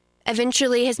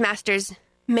eventually his master's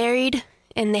married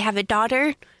and they have a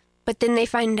daughter, but then they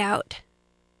find out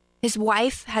his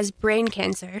wife has brain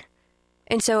cancer.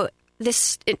 And so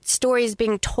this story is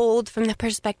being told from the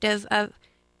perspective of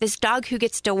this dog who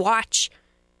gets to watch,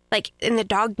 like, and the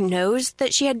dog knows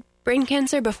that she had brain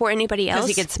cancer before anybody else.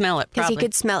 Because he could smell it, Because probably. he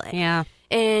could smell it. Yeah.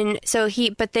 And so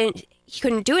but then he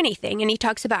couldn't do anything. And he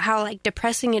talks about how, like,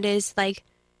 depressing it is, like,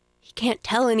 he can't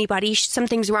tell anybody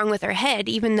something's wrong with her head,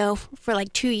 even though for,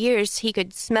 like, 2 years he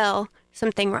could smell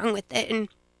something wrong with it. And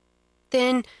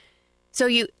then, so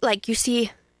you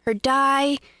see her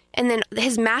die, and then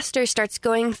his master starts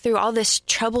going through all this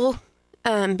trouble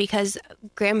because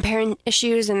grandparent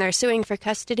issues, and they're suing for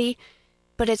custody.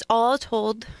 But it's all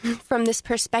told from this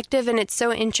perspective, and it's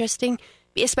so interesting,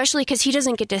 especially because he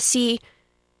doesn't get to see,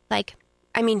 like,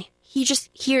 I mean, he just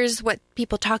hears what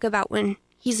people talk about when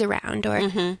he's around, or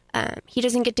he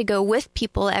doesn't get to go with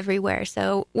people everywhere.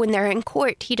 So when they're in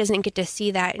court, he doesn't get to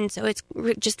see that, and so it's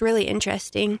just really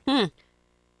interesting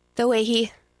the way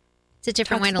he. It's a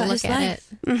different way talks to about look his at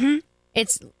life. it. Mm-hmm.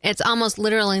 It's almost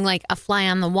literally like a fly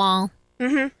on the wall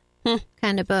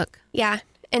kind of book. Yeah,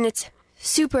 and it's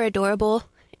super adorable.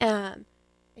 And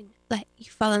like you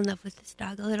fall in love with this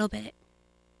dog a little bit.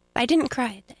 But I didn't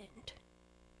cry at the end.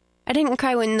 I didn't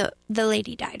cry when the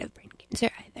lady died of brain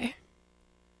cancer either.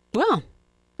 Well,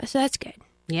 So that's good.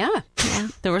 yeah.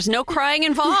 There was no crying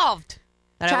involved.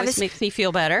 That always Travis- makes me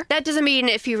feel better. That doesn't mean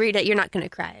if you read it, you're not going to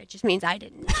cry. It just means I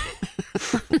didn't.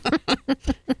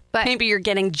 But Maybe you're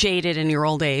getting jaded in your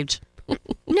old age.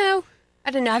 no,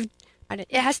 I don't know.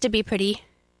 It has to be pretty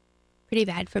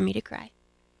bad for me to cry.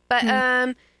 But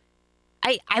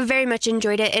I very much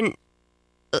enjoyed it, and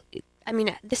I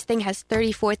mean, this thing has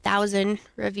 34,000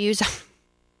 reviews on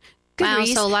Wow,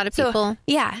 Goodreads. so a lot of people.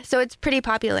 So it's pretty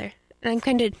popular. And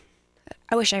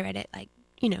I wish I read it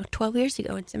 12 years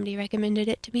ago when somebody recommended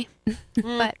it to me.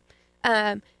 But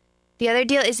the other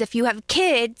deal is if you have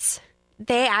kids,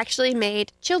 they actually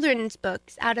made children's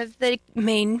books out of the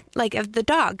main, of the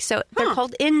dog. So they're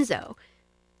called Enzo.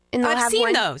 And they'll I've have seen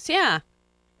one. those, yeah.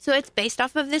 So it's based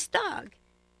off of this dog.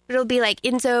 It'll be like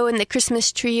Enzo and the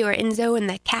Christmas tree, or Enzo and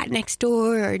the cat next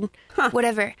door, or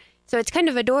whatever. So it's kind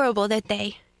of adorable that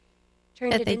they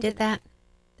turned That it they into did that.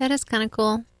 That is kind of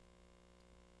cool.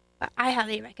 But I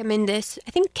highly recommend this.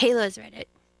 I think Kayla's read it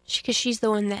because she's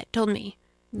the one that told me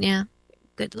Yeah.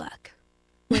 good luck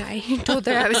when I told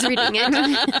her I was reading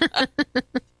it.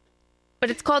 But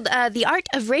it's called The Art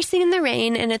of Racing in the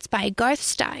Rain, and it's by Garth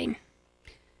Stein.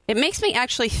 It makes me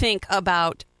actually think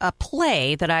about a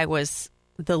play that I was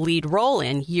the lead role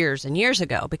in years and years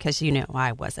ago, because,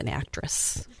 I was an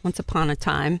actress once upon a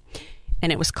time,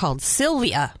 and it was called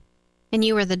Sylvia. And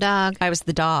you were the dog. I was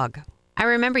the dog. I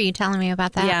remember you telling me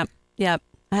about that. Yeah.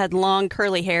 I had long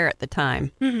curly hair at the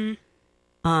time.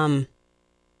 Mm-hmm.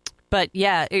 But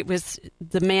yeah, it was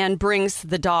the man brings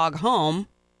the dog home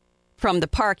from the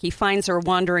park. He finds her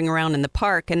wandering around in the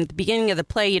park, and at the beginning of the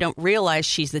play, you don't realize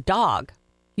she's the dog.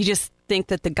 You just think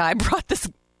that the guy brought this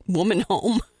woman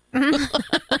home.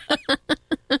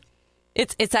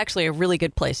 It's actually a really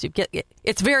good place.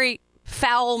 It's very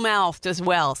foul-mouthed as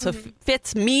well, so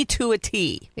fits me to a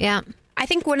T. Yeah. I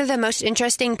think one of the most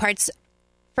interesting parts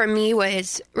for me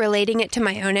was relating it to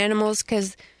my own animals,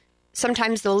 because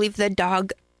sometimes they'll leave the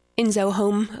dog Enzo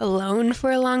home alone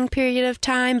for a long period of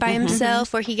time by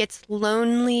himself, or he gets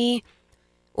lonely,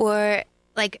 or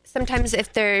sometimes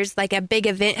if there's a big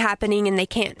event happening and they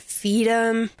can't feed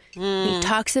him, he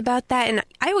talks about that. And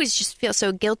I always just feel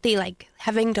so guilty,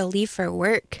 having to leave for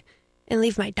work and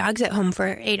leave my dogs at home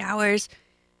for 8 hours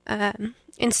and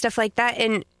stuff like that.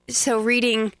 And so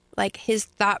reading his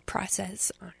thought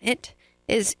process on it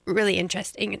is really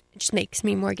interesting. It just makes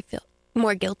me feel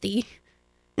more guilty.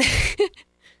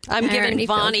 I'm I giving already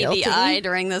feel Vonnie the guilty. eye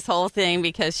during this whole thing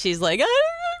because she's like, I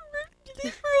don't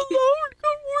leave her alone. Go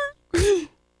work.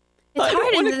 It's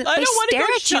hard, and they stare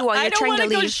at you while you're trying to I don't want to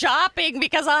go leave. shopping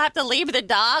because I'll have to leave the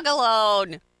dog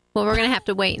alone. Well, we're going to have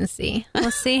to wait and see.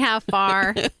 We'll see how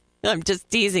far. That's I'm just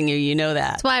teasing you. You know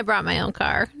that. why I brought my own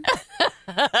car.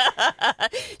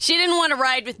 She didn't want to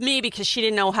ride with me because she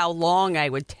didn't know how long I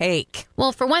would take.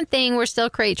 Well, for one thing, we're still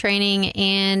crate training,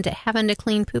 and having to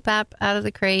clean poop out of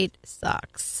the crate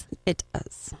sucks. It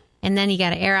does. And then you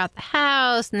got to air out the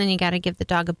house, and then you got to give the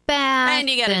dog a bath. And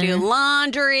you got to do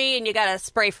laundry, and you got to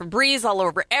spray Febreze all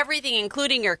over everything,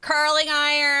 including your curling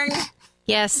iron.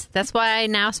 Yes, that's why I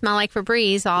now smell like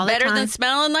Febreze all the Better time. than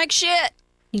smelling like shit.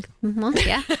 Well,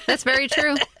 yeah, that's very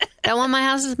true. Don't want my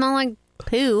house to smell like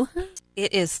poo.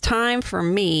 It is time for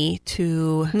me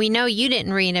to... We know you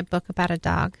didn't read a book about a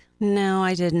dog. No,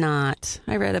 I did not.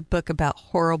 I read a book about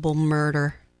horrible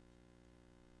murder.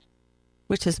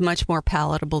 which is much more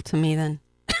palatable to me than...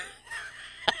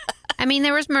 I mean,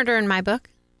 there was murder in my book,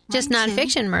 just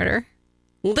nonfiction murder.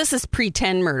 Well, this is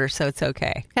pretend murder, so it's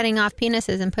okay. Cutting off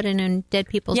penises and putting in dead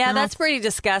people's mouths. That's pretty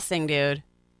disgusting, dude.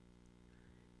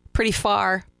 Pretty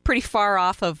far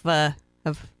off of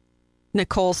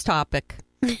Nicole's topic.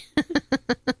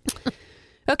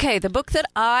 Okay, the book that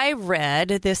I read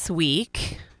this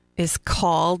week is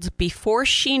called Before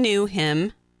She Knew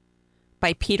Him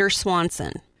by Peter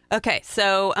Swanson. Okay,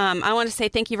 so I want to say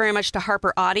thank you very much to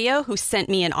Harper Audio, who sent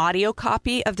me an audio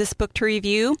copy of this book to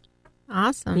review.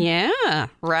 Awesome. Yeah,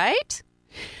 right?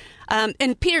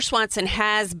 And Peter Swanson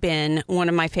has been one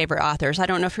of my favorite authors. I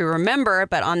don't know if you remember,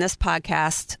 but on this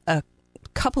podcast a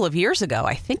couple of years ago,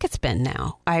 I think it's been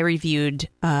now, I reviewed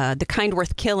The Kind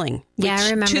Worth Killing, which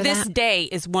I remember to this day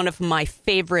is one of my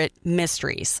favorite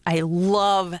mysteries. I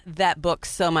love that book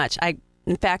so much.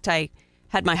 In fact, I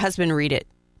had my husband read it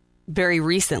very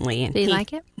recently. And did he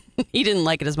like it? He didn't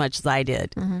like it as much as I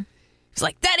did. Mm-hmm. He's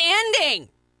like, that ending!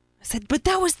 I said, but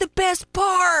that was the best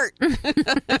part.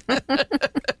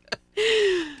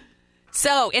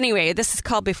 So anyway, this is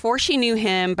called Before She Knew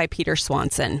Him by Peter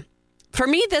Swanson. For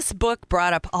me, this book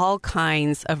brought up all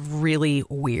kinds of really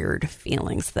weird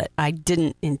feelings that I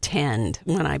didn't intend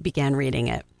when I began reading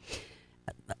it.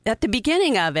 At the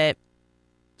beginning of it,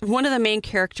 one of the main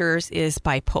characters is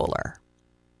bipolar.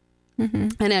 Mm-hmm.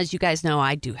 And as you guys know,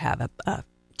 I do have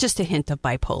just a hint of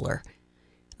bipolar.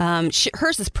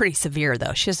 Hers is pretty severe,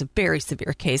 though. She has a very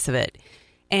severe case of it.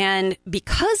 And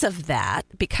because of that,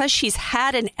 because she's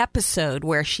had an episode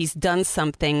where she's done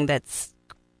something that's,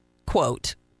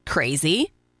 quote,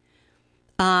 crazy,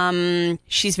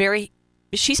 she's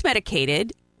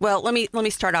medicated. Well, let me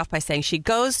start off by saying she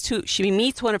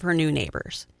meets one of her new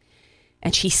neighbors,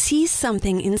 and she sees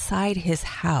something inside his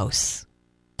house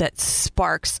that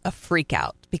sparks a freak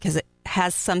out because it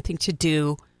has something to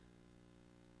do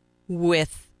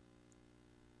with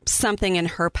something in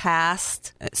her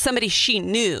past. Somebody she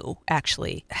knew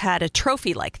actually had a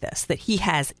trophy like this that he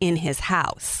has in his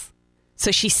house.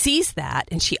 So she sees that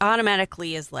and she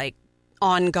automatically is like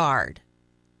on guard.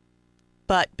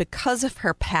 But because of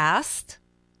her past,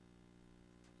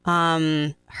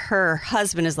 her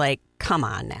husband is like, come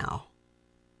on now.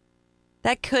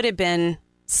 That could have been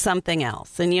something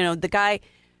else. And, the guy,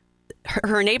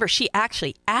 her neighbor, she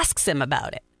actually asks him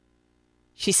about it.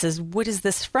 She says, what is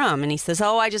this from? And he says,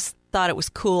 I just thought it was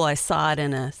cool. I saw it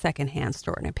in a secondhand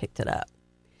store and I picked it up.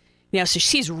 So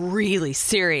she's really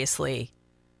seriously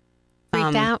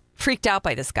freaked out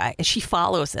by this guy. And she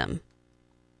follows him,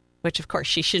 which of course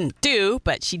she shouldn't do,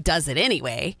 but she does it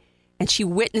anyway. And she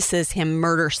witnesses him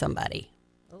murder somebody.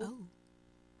 Oh.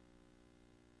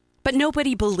 But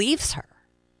nobody believes her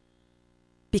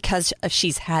because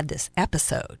she's had this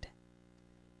episode.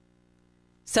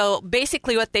 So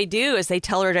basically what they do is they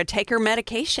tell her to take her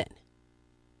medication.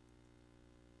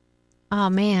 Oh,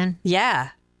 man. Yeah.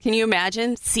 Can you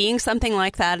imagine seeing something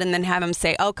like that and then have him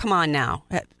say, oh, come on now.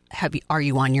 Are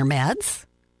you on your meds?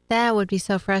 That would be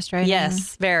so frustrating.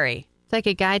 Yes, very. It's like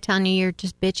a guy telling you you're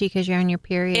just bitchy because you're on your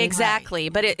period. Exactly.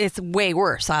 Right. But it's way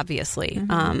worse, obviously.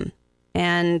 Mm-hmm.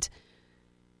 And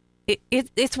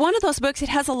it's one of those books. It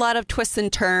has a lot of twists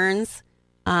and turns.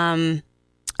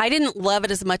 I didn't love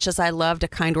it as much as I loved A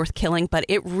Kind Worth Killing, but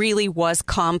it really was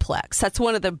complex. That's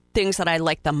one of the things that I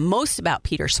like the most about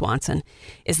Peter Swanson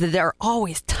is that there are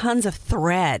always tons of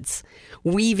threads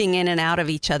weaving in and out of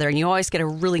each other, and you always get a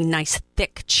really nice,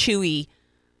 thick, chewy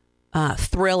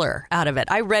thriller out of it.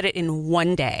 I read it in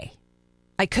one day.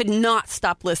 I could not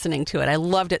stop listening to it. I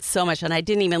loved it so much, and I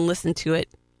didn't even listen to it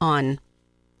on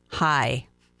high.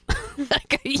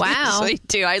 Like I usually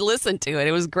do. I listened to it.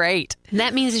 It was great.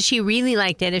 That means that she really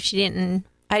liked it if she didn't...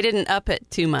 I didn't up it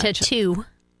too much. To 2.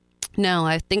 No,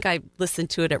 I think I listened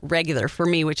to it at regular for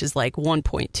me, which is like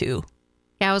 1.2.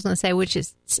 Yeah, I was going to say, which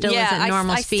is still isn't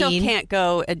normal speed. I still can't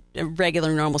go at a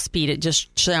regular normal speed. It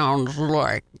just sounds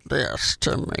like this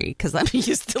to me because I'm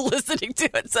used to listening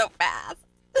to it so fast.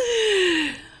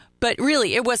 But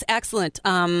really, it was excellent.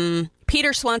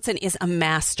 Peter Swanson is a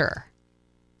master.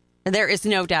 There is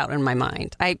no doubt in my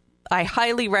mind. I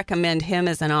highly recommend him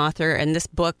as an author, and this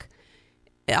book,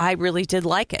 I really did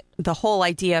like it. The whole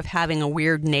idea of having a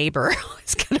weird neighbor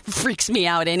kind of freaks me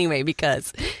out anyway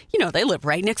because, they live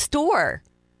right next door.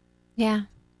 Yeah.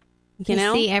 You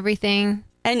see everything.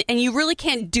 And you really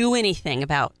can't do anything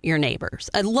about your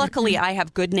neighbors. Luckily, I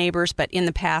have good neighbors, but in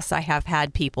the past, I have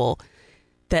had people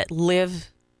that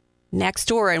live next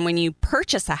door. And when you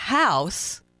purchase a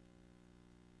house,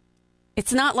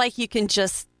 it's not like you can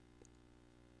just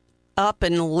up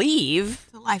and leave.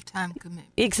 It's a lifetime commitment.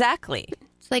 Exactly.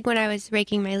 It's like when I was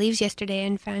raking my leaves yesterday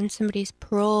and found somebody's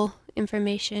parole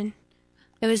information.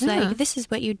 It was like, this is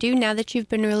what you do now that you've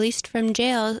been released from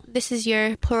jail. This is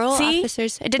your parole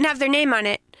officers. It didn't have their name on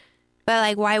it. But,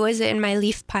 like, why was it in my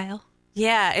leaf pile?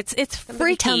 Yeah, it's Somebody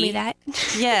freaky. tell me that.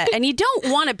 Yeah, and you don't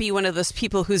want to be one of those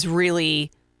people who's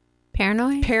really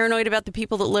Paranoid about the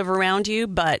people that live around you,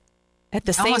 but at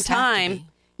the same Almost have to time, be.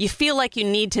 you feel like you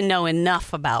need to know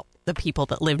enough about the people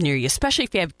that live near you, especially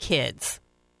if you have kids.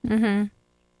 Mm-hmm.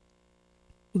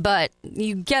 But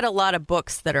you get a lot of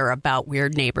books that are about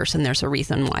weird neighbors, and there's a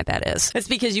reason why that is. It's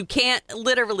because you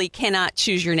cannot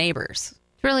choose your neighbors.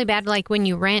 It's really bad, like when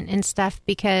you rent and stuff,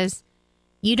 because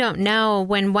you don't know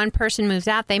when one person moves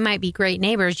out, they might be great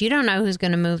neighbors. You don't know who's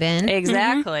going to move in.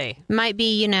 Exactly. Might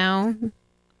be,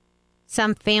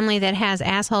 some family that has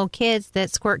asshole kids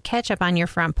that squirt ketchup on your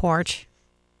front porch.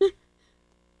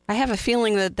 I have a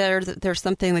feeling that there's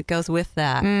something that goes with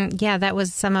that. Yeah, that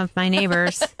was some of my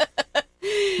neighbors.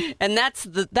 And that's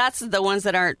the ones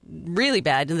that aren't really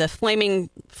bad. The flaming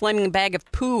bag of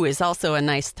poo is also a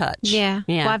nice touch. Yeah.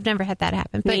 Well, I've never had that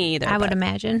happen, but Me either, I would but-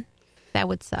 imagine that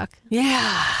would suck.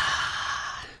 Yeah.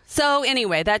 So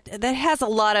anyway, that has a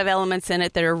lot of elements in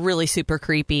it that are really super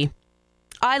creepy.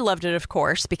 I loved it, of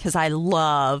course, because I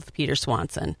love Peter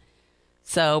Swanson.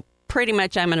 So pretty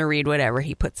much I'm going to read whatever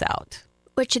he puts out.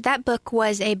 Which that book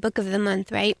was a book of the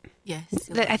month, right? Yes.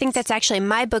 I think that's actually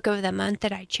my book of the month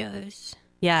that I chose.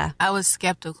 Yeah. I was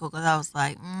skeptical because I was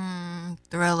like,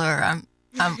 thriller.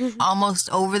 I'm almost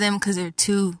over them because they're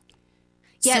too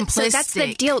simplistic. So that's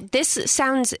the deal. This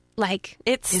sounds like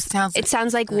It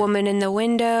sounds like Woman in the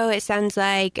Window. It sounds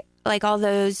like all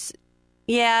those.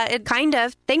 Yeah, it Kind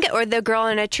of or The Girl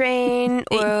on a Train,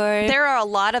 or there are a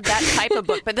lot of that type of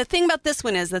book. But the thing about this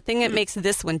one is the thing that makes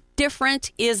this one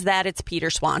different is that it's Peter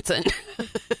Swanson.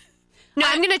 No,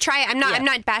 I'm gonna try it. I'm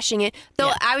not bashing it though.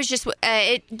 Yeah. I was just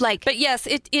But yes,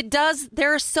 it does.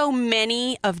 There are so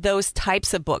many of those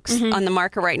types of books on the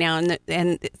market right now,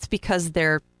 and it's because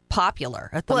they're popular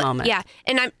at the moment. Yeah,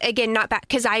 and I'm again not bad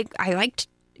because I liked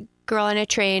Girl on a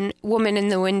Train, Woman in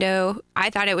the Window. I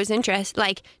thought it was interesting.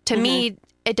 Like to me,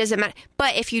 it doesn't matter.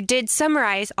 But if you did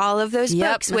summarize all of those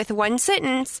books with one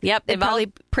sentence, Yep, it'd they've all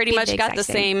probably pretty be much the got the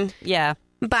exact same. Yeah,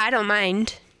 But I don't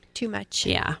mind too much.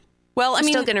 yeah. Well, I'm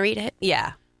still gonna read it.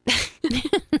 Yeah.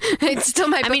 It's still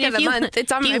my book of the month.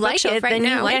 It's on my bookshelf right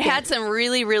now. It had some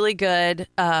really, really good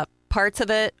parts of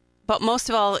it, but most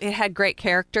of all, it had great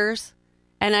characters.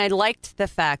 And I liked the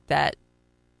fact that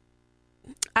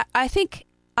I think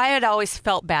I had always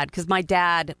felt bad because my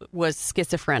dad was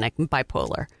schizophrenic and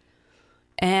bipolar.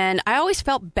 And I always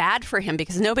felt bad for him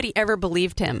because nobody ever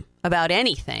believed him about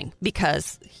anything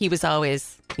because he was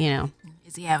always,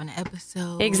 Is he having an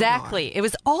episode? Exactly. It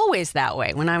was always that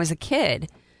way when I was a kid.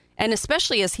 And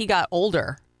especially as he got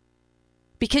older.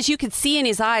 Because you could see in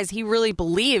his eyes, he really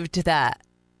believed that,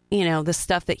 the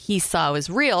stuff that he saw was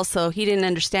real. So he didn't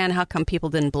understand how come people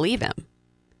didn't believe him.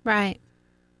 Right.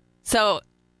 So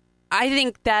I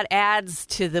think that adds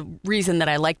to the reason that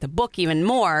I like the book even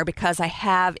more because I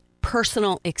have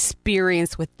personal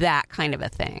experience with that kind of a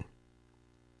thing.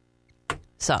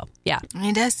 So, yeah. I mean,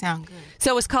 it does sound good.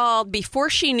 So it was called Before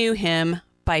She Knew Him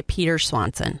by Peter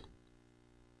Swanson.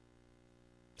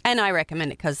 And I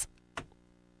recommend it because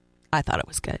I thought it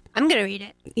was good. I'm going to read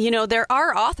it. There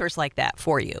are authors like that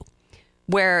for you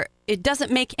where it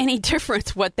doesn't make any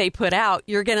difference what they put out.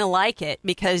 You're going to like it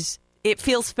because it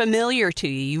feels familiar to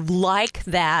you. You like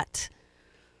that,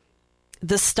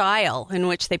 the style in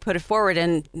which they put it forward.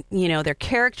 And, their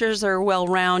characters are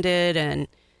well-rounded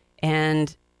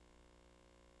and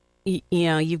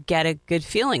you get a good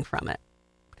feeling from it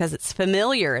because it's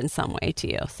familiar in some way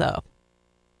to you. So,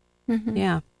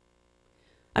 yeah.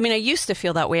 I mean, I used to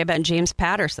feel that way about James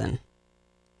Patterson,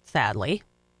 sadly.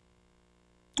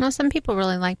 Well, some people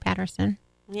really like Patterson.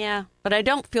 Yeah, but I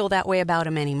don't feel that way about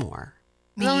him anymore.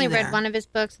 I only read one of his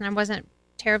books, and I wasn't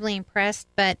terribly impressed,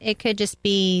 but it could just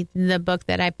be the book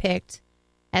that I picked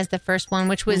as the first one,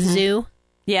 which was Zoo.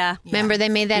 Yeah. Remember, they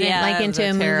made that into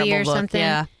a movie or something?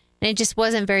 Yeah. And it just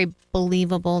wasn't very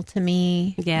believable to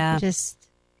me. Yeah.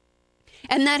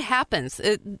 And that happens.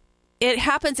 It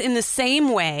happens in the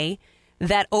same way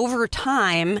that over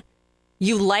time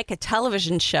you like a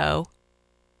television show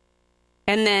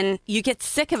and then you get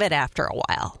sick of it after a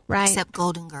while. Right. Except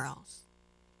Golden Girls.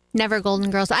 Never Golden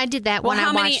Girls. I did that Well, when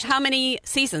I watched. how many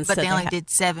seasons? But did they only have? did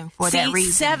 7 for that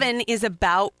reason. 7 is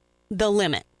about the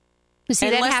limit. See,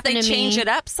 that Unless happened they to change me it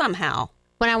up somehow.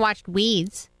 when I watched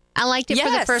Weeds. I liked it for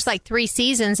the Yes. first 3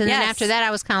 seasons, and then Yes. after that,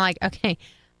 I was kind of like, okay,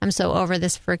 I'm so over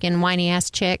this freaking whiny ass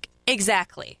chick.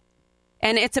 Exactly.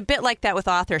 And it's a bit like that with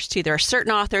authors, too. There are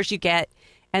certain authors you get,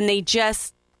 and they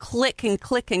just click and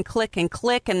click and click and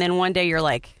click. And then one day you're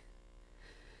like,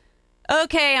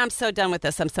 okay, I'm so done with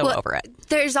this. I'm so over it.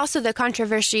 There's also the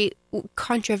controversy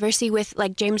with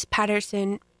like James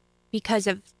Patterson because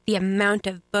of the amount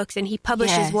of books, and he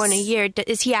publishes one a year.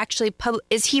 Is he actually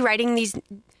is he writing these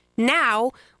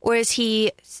now, or is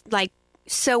he like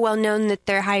so well known that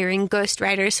they're hiring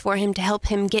ghostwriters for him to help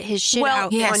him get his shit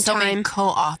out he has on so time? many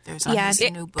co-authors on his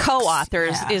new books.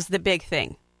 Co-authors is the big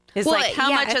thing. It's like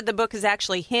how much of the book is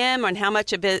actually him and how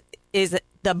much of it is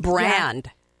the brand.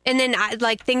 Yeah. And then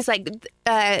like things like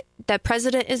The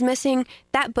President is Missing.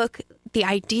 That book, the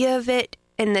idea of it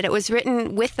and that it was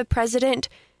written with the president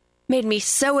made me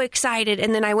so excited.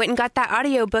 And then I went and got that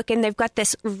audiobook, and they've got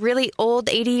this really old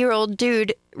 80-year-old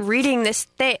dude reading this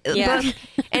book,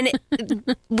 and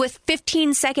with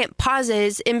 15-second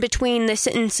pauses in between the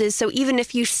sentences. So even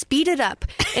if you speed it up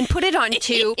and put it on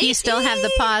 2, you still have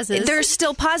the pauses. They're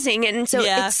still pausing, and so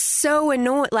it's so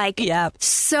annoying,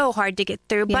 so hard to get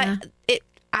through. Yeah.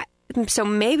 But so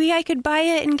maybe I could buy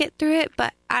it and get through it,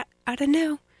 but I don't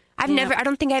know. I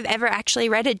don't think I've ever actually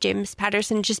read a James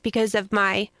Patterson just because of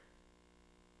my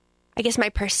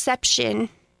perception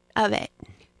of it,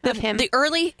 of him.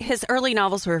 His early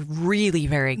novels were really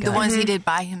very good. The ones he did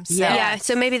by himself. Yeah,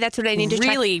 so maybe that's what I need to try.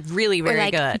 Really, really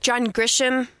very good. John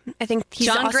Grisham, I think he's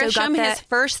John also Grisham, got that. his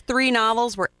first 3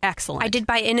 novels were excellent. I did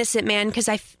buy Innocent Man because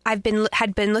had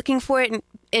been looking for it,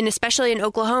 and especially in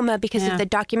Oklahoma because of the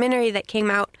documentary that came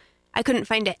out. I couldn't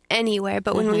find it anywhere,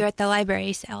 but when we were at the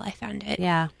library sale, I found it.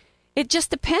 Yeah. It just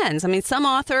depends. I mean, some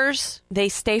authors, they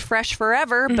stay fresh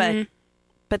forever,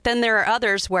 but then there are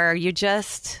others where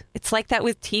it's like that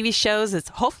with TV shows.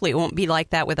 Hopefully it won't be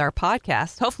like that with our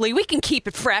podcast. Hopefully we can keep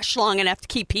it fresh long enough to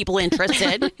keep people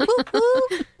interested.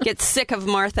 Get sick of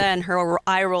Martha and her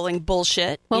eye-rolling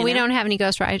bullshit. Well, we don't have any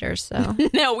ghostwriters, so.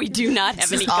 No, we do not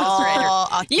have any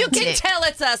ghostwriters. You can tell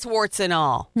it's us, warts and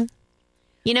all.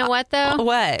 You know what, though?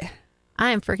 What?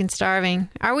 I am freaking starving.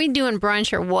 Are we doing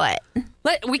brunch or what?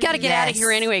 We got to get out of here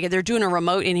anyway, because they're doing a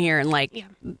remote in here, and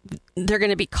they're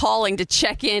going to be calling to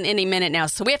check in any minute now.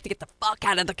 So we have to get the fuck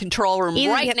out of the control room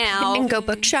now and go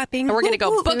book shopping. And we're going to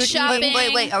go book shopping.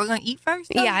 Wait. Are we going to eat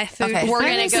first? Though? Yeah, food. Okay. We're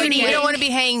going to go. We don't want to be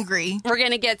hangry. We're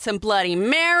going to get some Bloody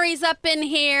Marys up in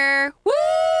here.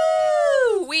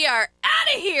 Woo! We are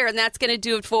out of here, and that's going to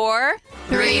do it for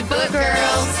 3 Book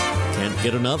Girls. Can't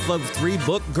get enough of 3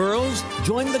 Book Girls?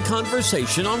 Join the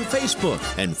conversation on Facebook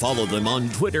and follow them on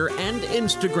Twitter and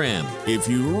Instagram. If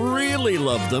you really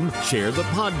love them, share the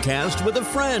podcast with a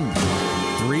friend.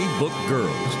 3 Book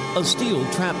Girls, a Steel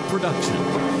Trap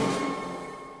production.